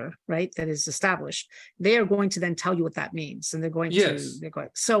structure, right, that is established, they are going to then tell you what that means. And they're going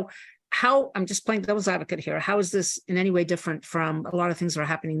so how, I'm just playing devil's advocate here, how is this in any way different from a lot of things that are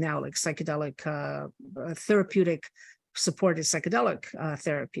happening now, like psychedelic therapeutic supported psychedelic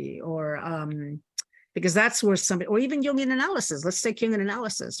therapy, or because that's where somebody, or even Jungian analysis. Let's take Jungian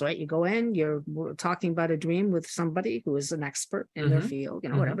analysis, right? You go in, you're talking about a dream with somebody who is an expert in their field,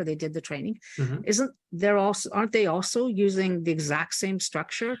 whatever, they did the training. Aren't they also using the exact same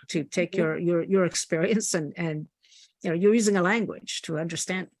structure to take your experience and you're using a language to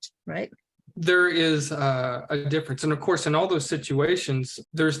understand it, right? There is a difference. And of course, in all those situations,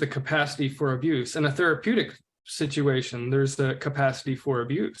 there's the capacity for abuse. In a therapeutic situation, there's the capacity for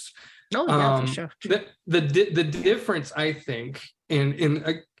abuse. Oh, yeah, for sure. The difference, I think,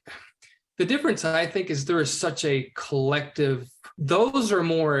 the difference, I think, is there is such a collective, those are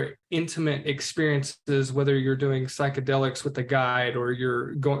more intimate experiences, whether you're doing psychedelics with a guide or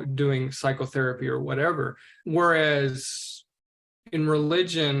you're doing psychotherapy or whatever. Whereas in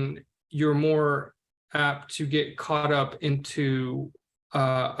religion, you're more apt to get caught up into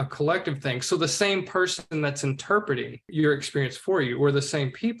a collective thing. So the same person that's interpreting your experience for you, or the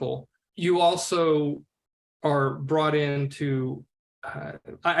same people, you also are brought into,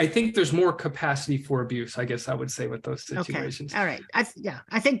 I think there's more capacity for abuse, I guess I would say, with those situations. Okay. All right. I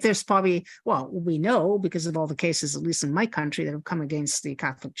think there's probably, well, we know because of all the cases, at least in my country, that have come against the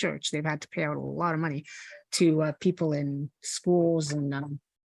Catholic Church. They've had to pay out a lot of money to people in schools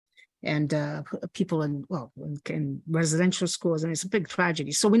and people in residential schools. I mean, it's a big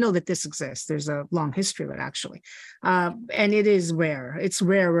tragedy. So we know that this exists. There's a long history of it, actually. And it is rare. It's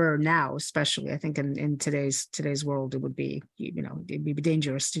rarer now, especially, I think, in today's world, it would be, it'd be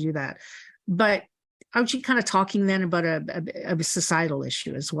dangerous to do that. But aren't you kind of talking then about a societal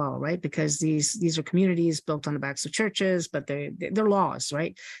issue as well, right? Because these are communities built on the backs of churches, but they're laws,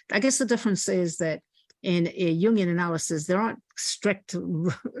 right? I guess the difference is that in a Jungian analysis, there aren't strict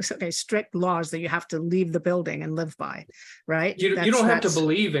laws that you have to leave the building and live by, right? You don't have to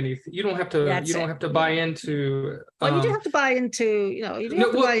believe anything. You don't have to. You don't have to buy into. Well, you do have to buy into. You do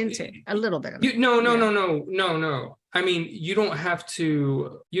have to buy into a little bit of it. No. I mean, you don't have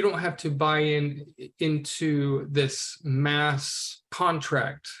to. You don't have to buy into this mass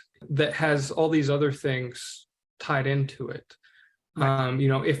contract that has all these other things tied into it. Right.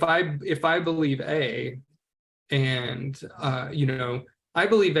 If I believe A, and I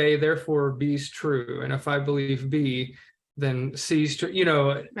believe A, therefore B is true, and if I believe B, then C is true.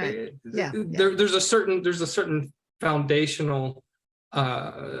 Right. There's a certain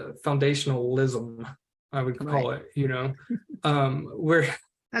foundationalism, I would call it. Where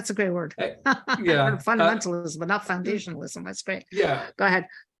that's a great word. Fundamentalism, but not foundationalism. That's great. Yeah. Go ahead.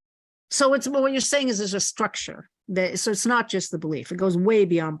 So what you're saying is there's a structure. So it's not just the belief. It goes way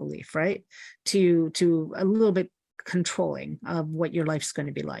beyond belief, right? To a little bit controlling of what your life's going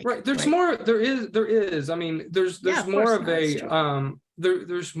to be like. Right. There's more. There is. I mean, there's more of a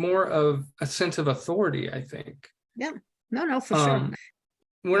there's more of a sense of authority, I think. Yeah. No, for sure.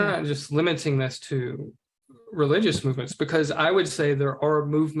 We're not just limiting this to religious movements, because I would say there are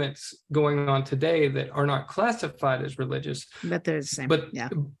movements going on today that are not classified as religious, but they're the same.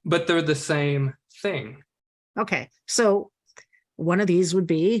 But they're the same thing. Okay, so one of these would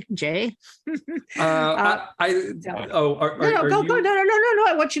be Jay. No. I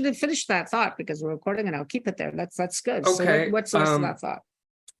want you to finish that thought because we're recording and I'll keep it there. That's good. Okay. So what's the rest of that thought?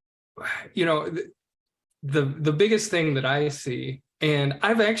 The biggest thing that I see, and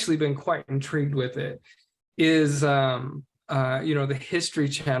I've actually been quite intrigued with it, is the History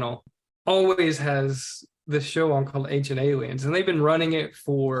Channel always has this show on called Ancient Aliens, and they've been running it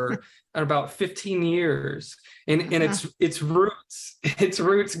for about 15 years, and its roots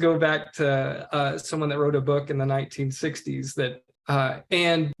go back to someone that wrote a book in the 1960s that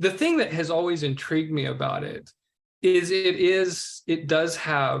and the thing that has always intrigued me about it is it does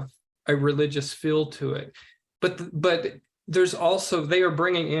have a religious feel to it, but there's also, they are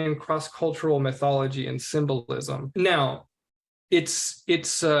bringing in cross-cultural mythology and symbolism. Now, it's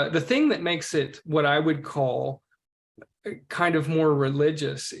the thing that makes it what I would call kind of more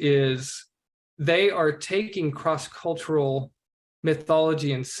religious is they are taking cross-cultural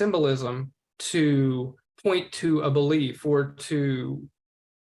mythology and symbolism to point to a belief or to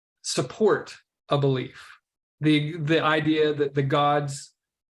support a belief. The idea that the gods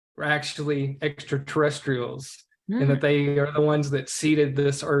were actually extraterrestrials and that they are the ones that seeded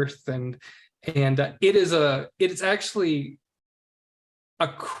this earth, and it is actually a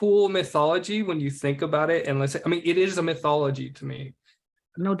cool mythology when you think about it. And let's say, I mean, it is a mythology to me.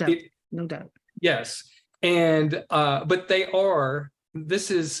 No doubt. No doubt. Yes. And but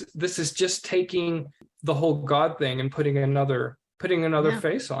this is just taking the whole God thing and putting another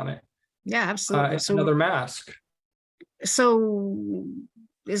face on it. Yeah, absolutely. Another mask. So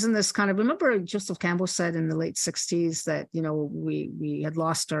isn't this kind of, remember Joseph Campbell said in the late 60s that, we had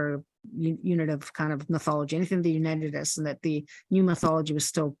lost our unit of kind of mythology, anything that united us, and that the new mythology was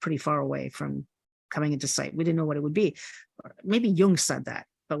still pretty far away from coming into sight. We didn't know what it would be. Maybe Jung said that.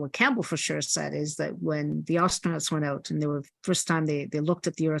 But what Campbell for sure said is that when the astronauts went out and first time they looked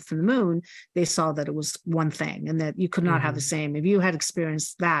at the Earth and the moon, they saw that it was one thing, and that you could not have the same. If you had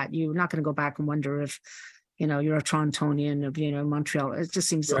experienced that, you're not going to go back and wonder if, you're a Torontonian of, Montreal. It just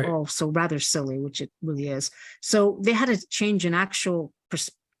seems all so rather silly, which it really is. So they had to change an actual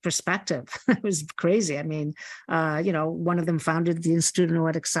perspective. It was crazy. I mean, one of them founded the Institute of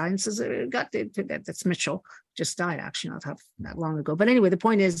Noetic Sciences. That's Mitchell, just died actually not that long ago. But anyway, the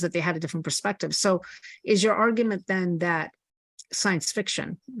point is that they had a different perspective. So is your argument then that not science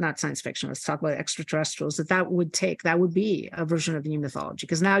fiction, let's talk about extraterrestrials, that would be a version of the new mythology?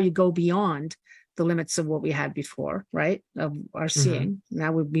 Because now you go beyond the limits of what we had before, right? Of our seeing.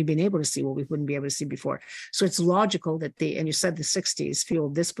 Now we've been able to see what we wouldn't be able to see before. So it's logical that and you said the 60s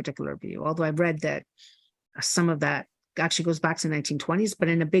fueled this particular view, although I've read that some of that actually goes back to the 1920s, but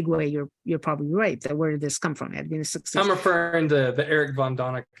in a big way, you're probably right. That where did this come from? It had been the 60s. I'm referring to the Eric von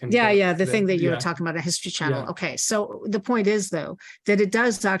Däniken. The thing that you're talking about, a History Channel. Yeah. Okay, so the point is though that it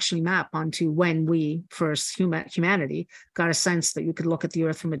does actually map onto when we first humanity got a sense that you could look at the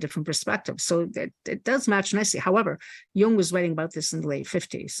Earth from a different perspective. So it does match nicely. However, Jung was writing about this in the late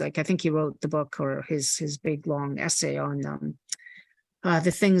 50s. Like I think he wrote the book or his big long essay on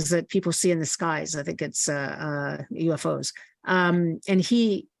the things that people see in the skies. I think it's UFOs. And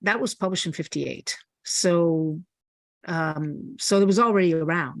that was published in 58. So it was already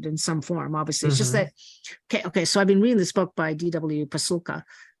around in some form, obviously. It's just that, okay. So I've been reading this book by DW Pasulka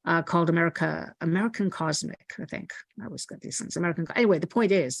called American Cosmic, I think. I always got these things. Anyway, the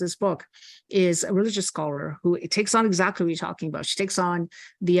point is, this book is a religious scholar who takes on exactly what you're talking about. She takes on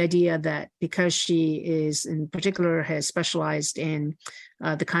the idea that because she is, in particular, has specialized in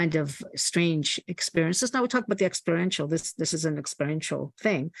the kind of strange experiences. Now we talk about the experiential. This is an experiential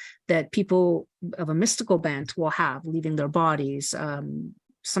thing that people of a mystical bent will have, leaving their bodies,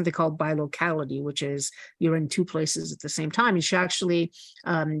 something called bilocality, which is you're in two places at the same time. And she actually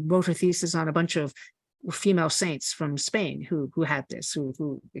wrote her thesis on a bunch of female saints from Spain who had this,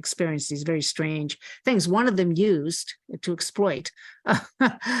 who experienced these very strange things. One of them used to exploit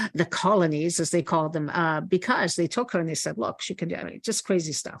the colonies, as they called them, because they took her and they said, look, she can do just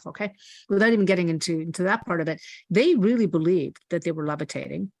crazy stuff, okay? Without even getting into that part of it, they really believed that they were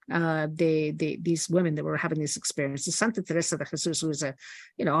levitating. These women that were having this experience. Santa Teresa de Jesus, who was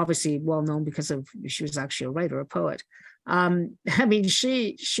obviously well known because of she was actually a writer, a poet. I mean,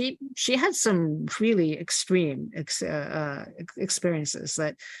 she had some really extreme experiences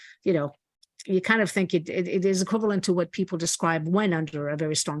that, you kind of think it is equivalent to what people describe when under a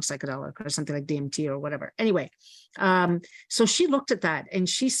very strong psychedelic or something like DMT or whatever. Anyway, so she looked at that and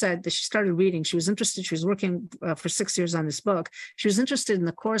she said that she started reading. She was interested. She was working for 6 years on this book. She was interested in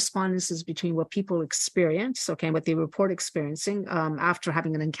the correspondences between what people experience, what they report experiencing after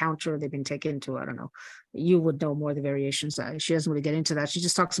having an encounter. They've been taken to, I don't know, you would know more of the variations. She doesn't really get into that. She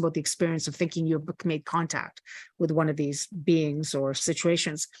just talks about the experience of thinking you've made contact with one of these beings or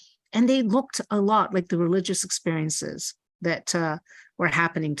situations. And they looked a lot like the religious experiences that were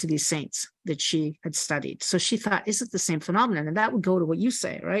happening to these saints that she had studied. So she thought, is it the same phenomenon? And that would go to what you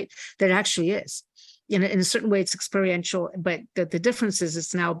say, right? That it actually is. In a certain way, it's experiential, but the difference is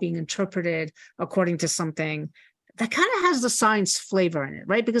it's now being interpreted according to something that kind of has the science flavor in it,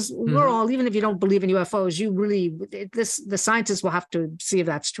 right? Because we're all, even if you don't believe in UFOs, the scientists will have to see if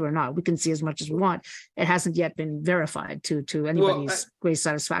that's true or not. We can see as much as we want. It hasn't yet been verified to anybody's great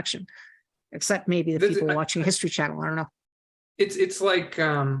satisfaction, except maybe the people watching History Channel. I don't know. It's like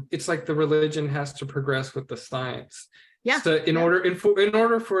the religion has to progress with the science. Yeah. So in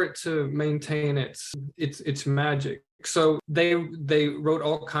order for it to maintain its magic, So they wrote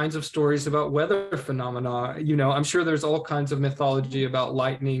all kinds of stories about weather phenomena. I'm sure there's all kinds of mythology about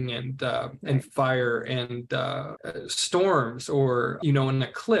lightning and fire and storms, or an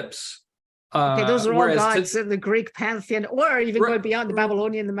eclipse. Okay, those are all gods in the Greek pantheon, or even going beyond the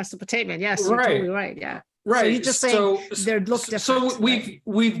Babylonian, the Mesopotamian. Yes, you're totally right. Yeah. Right. So you're just saying they look different. So we've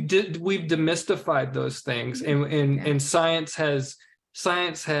demystified those things, and science has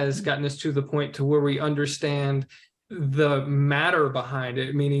gotten us to the point to where we understand the matter behind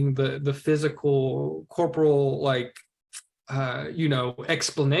it, meaning the physical, corporal,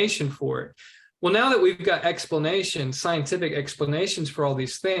 explanation for it. Well, now that we've got scientific explanations for all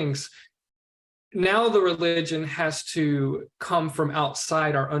these things, now the religion has to come from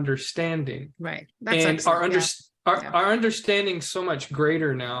outside our understanding. Right. That's our understanding so much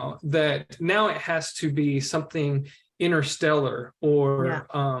greater now that now it has to be something interstellar or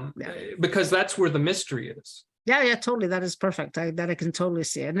because that's where the mystery is. Yeah, totally. That is perfect. I can totally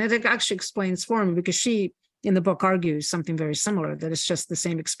see it. And it actually explains for me, because she, in the book, argues something very similar, that it's just the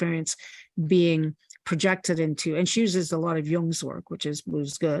same experience being projected into, and she uses a lot of Jung's work, which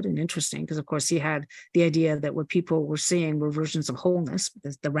was good and interesting, because of course he had the idea that what people were seeing were versions of wholeness,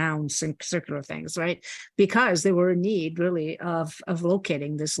 the round circular things, right? Because they were in need really of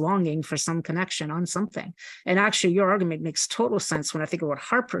locating this longing for some connection on something. And actually your argument makes total sense when I think of what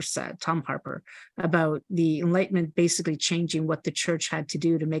Harper said, Tom Harper, about the Enlightenment basically changing what the church had to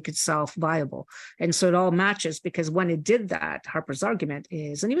do to make itself viable. And so it all matches, because when it did that, Harper's argument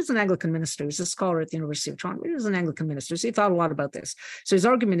is, and he was an Anglican minister, he was a scholar at the University of Toronto. He was an Anglican minister, so he thought a lot about this. So his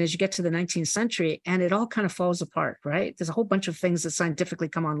argument is, you get to the 19th century and it all kind of falls apart, right? There's a whole bunch of things that scientifically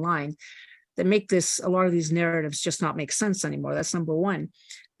come online that make a lot of these narratives just not make sense anymore. That's number one.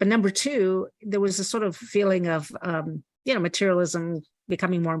 But number two, there was a sort of feeling of, materialism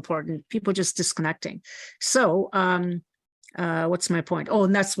becoming more important, people just disconnecting. So, what's my point? Oh,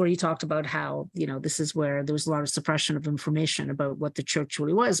 and that's where you talked about how, this is where there was a lot of suppression of information about what the church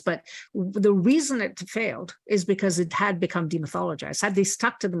really was. But the reason it failed is because it had become demythologized. Had they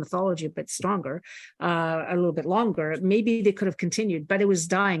stuck to the mythology a bit stronger, a little bit longer, maybe they could have continued, but it was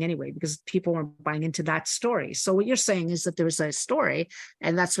dying anyway because people weren't buying into that story. So what you're saying is that there's a story,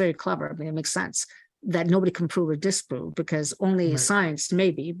 and that's very clever. I mean, it makes sense, that nobody can prove or disprove, because only science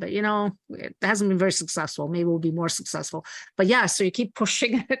maybe, but it hasn't been very successful. Maybe we'll be more successful. But yeah, so you keep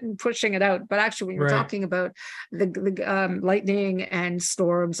pushing it and pushing it out. But actually, when you're talking about the lightning and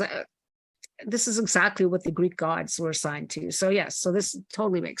storms, this is exactly what the Greek gods were assigned to. So yes, so this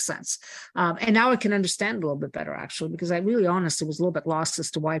totally makes sense. And now I can understand a little bit better, actually, because I really honestly was a little bit lost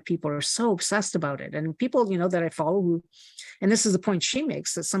as to why people are so obsessed about it. And people, that I follow who, and this is the point she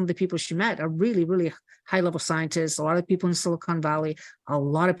makes, that some of the people she met are really, really high-level scientists, a lot of people in Silicon Valley, a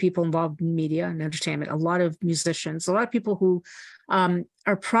lot of people involved in media and entertainment, a lot of musicians, a lot of people who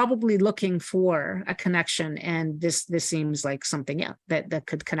are probably looking for a connection. And this seems like something, that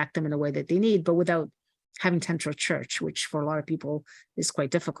could connect them in a way that they need, but without having to enter a church, which for a lot of people is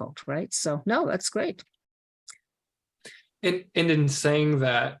quite difficult, right? So no, that's great. And in saying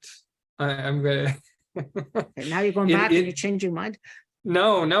that, I'm gonna. And now you're going back and you change your mind.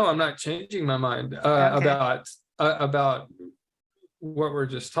 No, I'm not changing my mind about what we're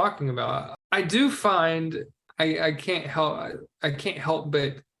just talking about. I do find I can't help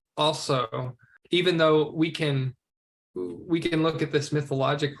but also, even though we can look at this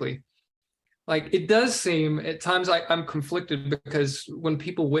mythologically, like it does seem at times I'm conflicted, because when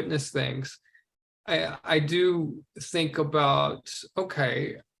people witness things, I do think about,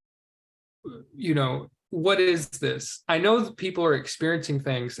 okay, what is this? I know that people are experiencing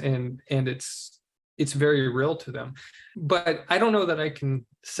things and it's very real to them, but I don't know that I can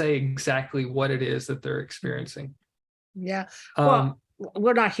say exactly what it is that they're experiencing. Yeah. Well,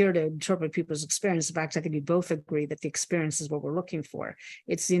 we're not here to interpret people's experience. In fact, I think we both agree that the experience is what we're looking for.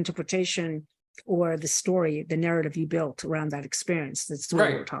 It's the interpretation or the story, the narrative you built around that experience. That's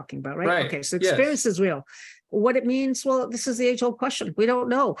what we're talking about, right? Okay, so experience is real. What it means, well, this is the age-old question. We don't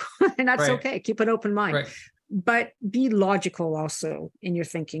know, and that's okay. Keep an open mind. But be logical also in your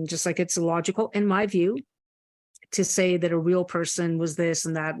thinking, just like it's illogical, in my view, to say that a real person was this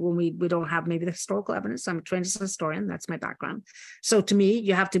and that when we don't have maybe the historical evidence. I'm trained as a historian. That's my background. So to me,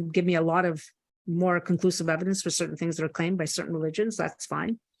 you have to give me a lot of more conclusive evidence for certain things that are claimed by certain religions. That's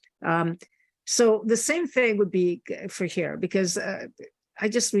fine. So the same thing would be for here, because I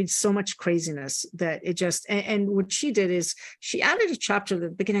just read so much craziness that it just, and what she did is she added a chapter at the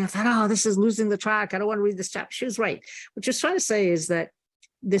beginning. I thought, oh, this is losing the track. I don't want to read this chapter. She was right. What she was trying to say is that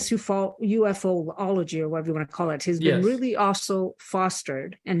this UFOlogy, or whatever you want to call it, has been really also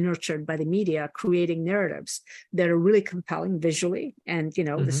fostered and nurtured by the media, creating narratives that are really compelling visually. And,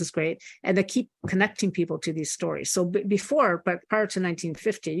 this is great. And they keep connecting people to these stories. So but prior to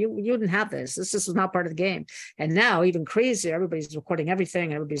 1950, you didn't have this. This was not part of the game. And now, even crazier, everybody's recording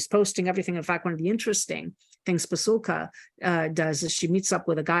everything. Everybody's posting everything. In fact, one of the interesting things Pasulka does is she meets up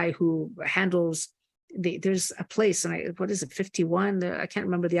with a guy who handles there's a place, and what is it, 51? I can't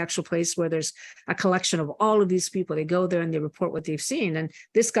remember the actual place, where there's a collection of all of these people. They go there and they report what they've seen. And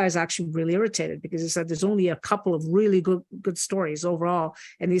this guy's actually really irritated because he said there's only a couple of really good stories overall,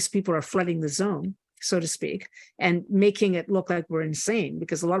 and these people are flooding the zone, so to speak, and making it look like we're insane,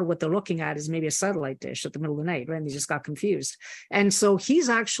 because a lot of what they're looking at is maybe a satellite dish at the middle of the night, right? And they just got confused. And so he's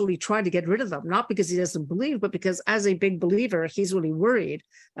actually tried to get rid of them, not because he doesn't believe, but because as a big believer, he's really worried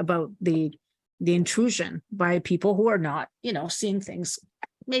about the intrusion by people who are not, seeing things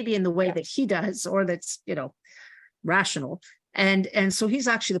maybe in the way that he does, or that's, rational. And so he's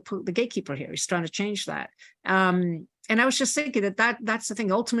actually the gatekeeper here. He's trying to change that. And I was just thinking that's the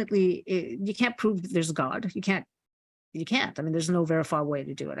thing. Ultimately, you can't prove there's God. You can't. I mean, there's no verifiable way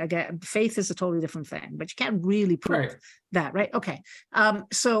to do it. Again, faith is a totally different thing, but you can't really prove that, right? Okay.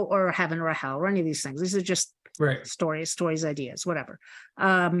 Or heaven or a hell or any of these things. These are just stories, ideas, whatever,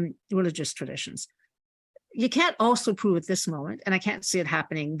 religious traditions. You can't also prove at this moment, and I can't see it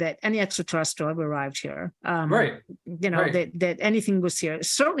happening, that any extraterrestrial ever arrived here. That anything was here.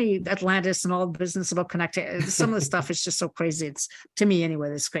 Certainly Atlantis and all the business about connecting. Some of the stuff is just so crazy. It's, to me anyway,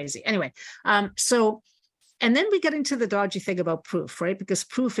 that's crazy. Anyway, and then we get into the dodgy thing about proof, right? Because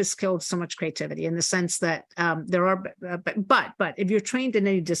proof has killed so much creativity, in the sense that there are, but if you're trained in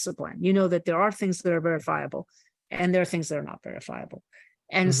any discipline, you know that there are things that are verifiable and there are ththings that are not verifiable.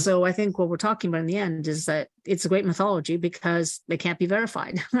 And so I think what we're talking about in the end is that it's a great mythology because they can't be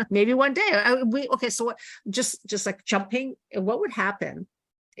verified. Maybe one day. So what, just like jumping, what would happen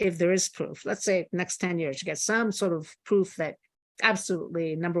if there is proof? Let's say next 10 years, you get some sort of proof that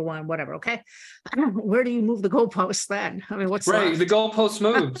absolutely number one, whatever. Okay. Where do you move the goalposts then? I mean, what's left? The goalpost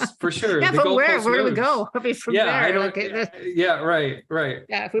moves for sure. Yeah, but where do we go? I mean, from there. Right.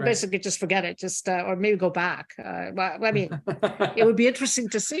 Yeah, if we basically just forget it, or maybe go back. I mean, it would be interesting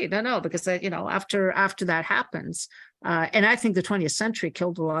to see. No, because after that happens, and I think the 20th century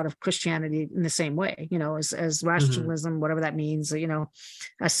killed a lot of Christianity in the same way, as rationalism, whatever that means,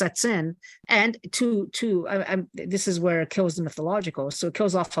 sets in. And this is where it kills the mythological. So it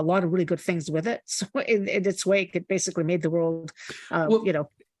kills off a lot of really good things with it. So in its wake, it basically made the world,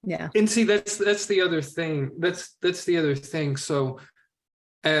 yeah. And see, that's the other thing. That's the other thing. So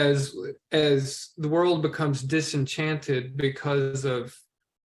as the world becomes disenchanted because of,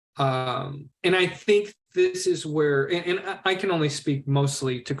 and I think this is where, and I can only speak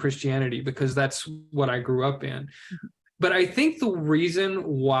mostly to Christianity because that's what I grew up in. But I think the reason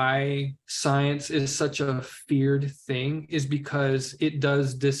why science is such a feared thing is because it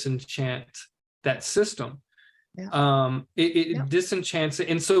does disenchant that system. Yeah. It disenchants it.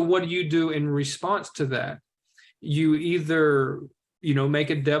 And so what do you do in response to that? You either, make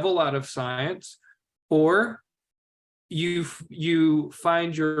a devil out of science, or you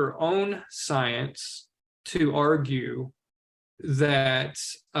find your own science to argue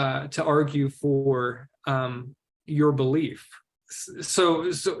for your belief.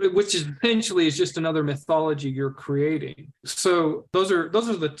 So which is essentially is just another mythology you're creating. So those are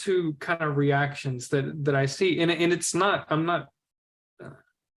the two kind of reactions that I see. And it's not, I'm not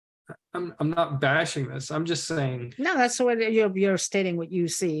bashing this. I'm just saying. No, that's what you're stating, what you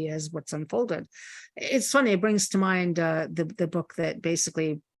see as what's unfolded. It's funny. It brings to mind the book that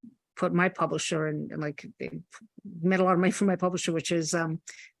basically put my publisher and like made a lot of money for my publisher, which is the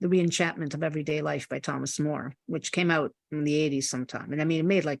Re-enchantment of Everyday Life by Thomas More, which came out in the 80s sometime. And I mean, it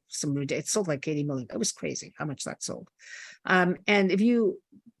made like it sold like 80 million. It was crazy how much that sold. And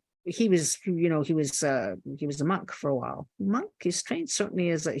he was a monk for a while. He's trained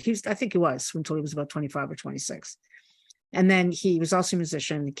certainly I think he was until he was about 25 or 26. And then he was also a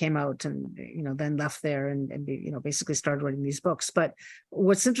musician. He came out and, then left there and basically started writing these books. But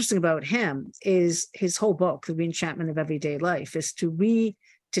what's interesting about him is his whole book, The Re-enchantment of Everyday Life, is to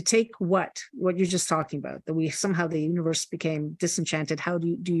take what you're just talking about, that somehow the universe became disenchanted. How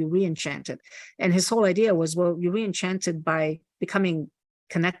do you re-enchant it? And his whole idea was, well, you re-enchanted by becoming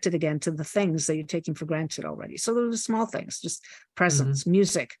connected again to the things that you're taking for granted already. So those are small things, just presence,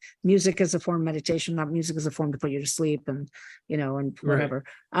 music as a form of meditation, not music as a form to put you to sleep and, and whatever.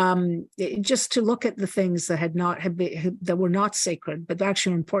 just to look at the things that that were not sacred, but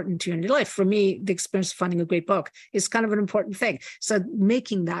actually important to you in your life. For me, the experience of finding a great book is kind of an important thing. So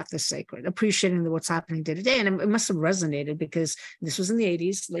making that the sacred, appreciating what's happening day to day. And it must have resonated because this was in the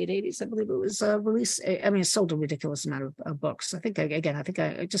 80s, late 80s, I believe it was released. I mean, it sold a ridiculous amount of books. I think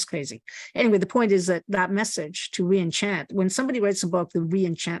just crazy. Anyway, the point is that message to re-enchant, when somebody writes a book, the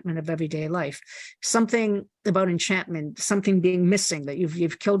Re-enchantment of Everyday Life, something about enchantment, something being missing, that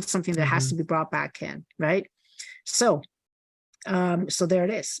you've killed something that has to be brought back in, right? So there it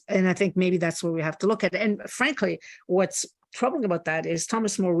is. And I think maybe that's where we have to look at it. And frankly, what's troubling about that is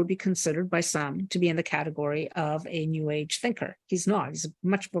Thomas More would be considered by some to be in the category of a New Age thinker. He's not. He's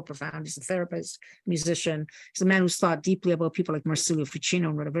much more profound. He's a therapist, musician. He's a man who's thought deeply about people like Marsilio Ficino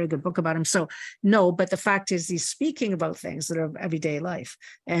and wrote a very good book about him. So no, but the fact is he's speaking about things that are everyday life.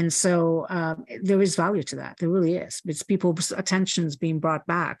 And so there is value to that. There really is. It's people's attentions being brought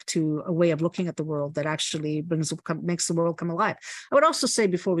back to a way of looking at the world that actually makes the world come alive. I would also say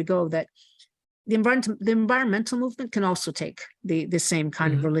before we go that the environmental movement can also take the same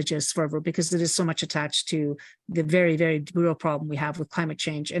kind of religious fervor, because it is so much attached to the very, very real problem we have with climate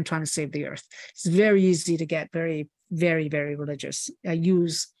change and trying to save the earth. It's very easy to get very, very, very religious,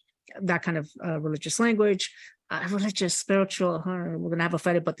 use that kind of religious language, religious, spiritual. We're going to have a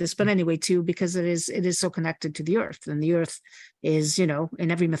fight about this, but anyway, too, because it is so connected to the earth, and the earth is, in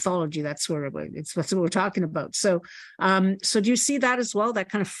every mythology, that's what we're talking about. So, so do you see that as well? That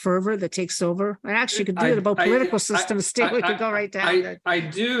kind of fervor that takes over. I actually could do it about political systems too. We could go right down. I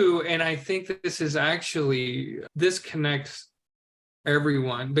do, and I think that this connects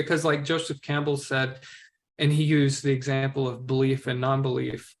everyone, because, like Joseph Campbell said, and he used the example of belief and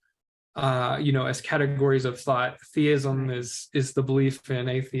non-belief. As categories of thought. Theism is the belief, and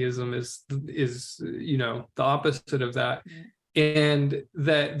atheism is the opposite of that. And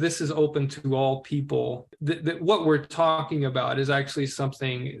that this is open to all people. That what we're talking about is actually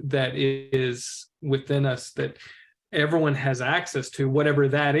something that is within us, that everyone has access to, whatever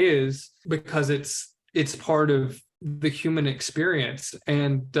that is, because it's part of the human experience.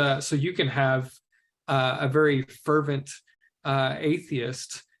 And so you can have a very fervent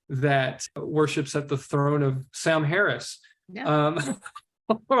atheist that worships at the throne of Sam Harris, or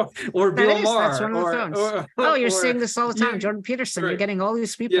Bill Maher. That's one of the thrones. You're seeing this all the time. Jordan Peterson. Right. You're getting all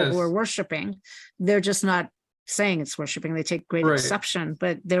these people who are worshiping. They're just not saying it's worshiping. They take great exception,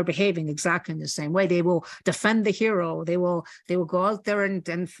 but they're behaving exactly in the same way. They will defend the hero. They will go out there and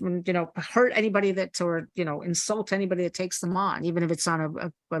hurt anybody or insult anybody that takes them on, even if it's on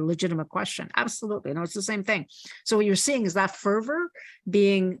a legitimate question. Absolutely. No, it's the same thing. So what you're seeing is that fervor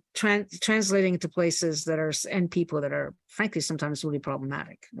being translating into places and people that are frankly sometimes really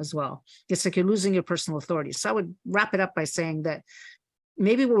problematic as well. It's like you're losing your personal authority. So I would wrap it up by saying that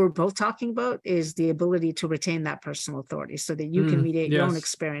maybe what we're both talking about is the ability to retain that personal authority, so that you can mediate your own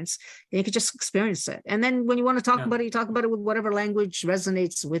experience, and you can just experience it. And then when you want to talk about it, you talk about it with whatever language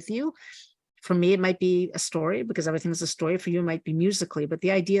resonates with you. For me, it might be a story, because everything is a story. For you, it might be musically. But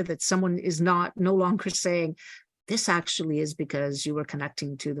the idea that someone is no longer saying, this actually is because you were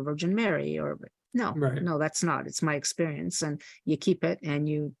connecting to the Virgin Mary, or no, that's not. It's my experience. And you keep it and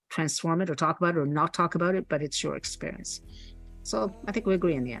you transform it, or talk about it or not talk about it, but it's your experience. So I think we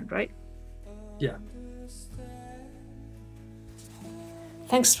agree in the end, right? Yeah.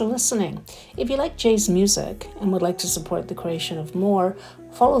 Thanks for listening. If you like Jay's music and would like to support the creation of more,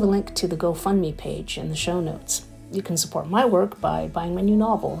 follow the link to the GoFundMe page in the show notes. You can support my work by buying my new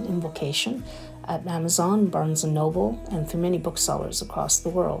novel, Invocation, at Amazon, Barnes & Noble, and through many booksellers across the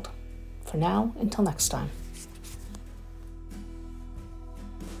world. For now, until next time.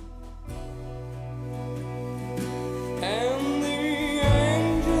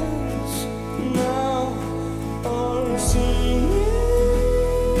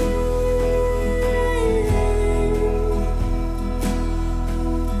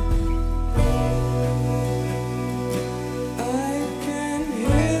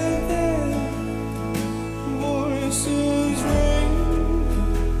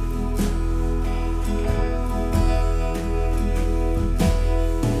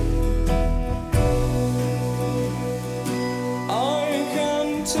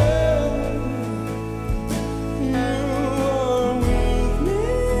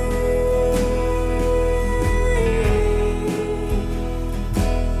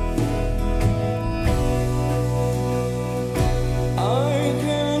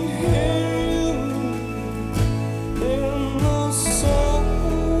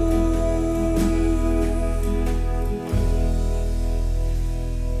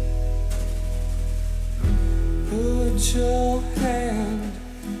 Put your hand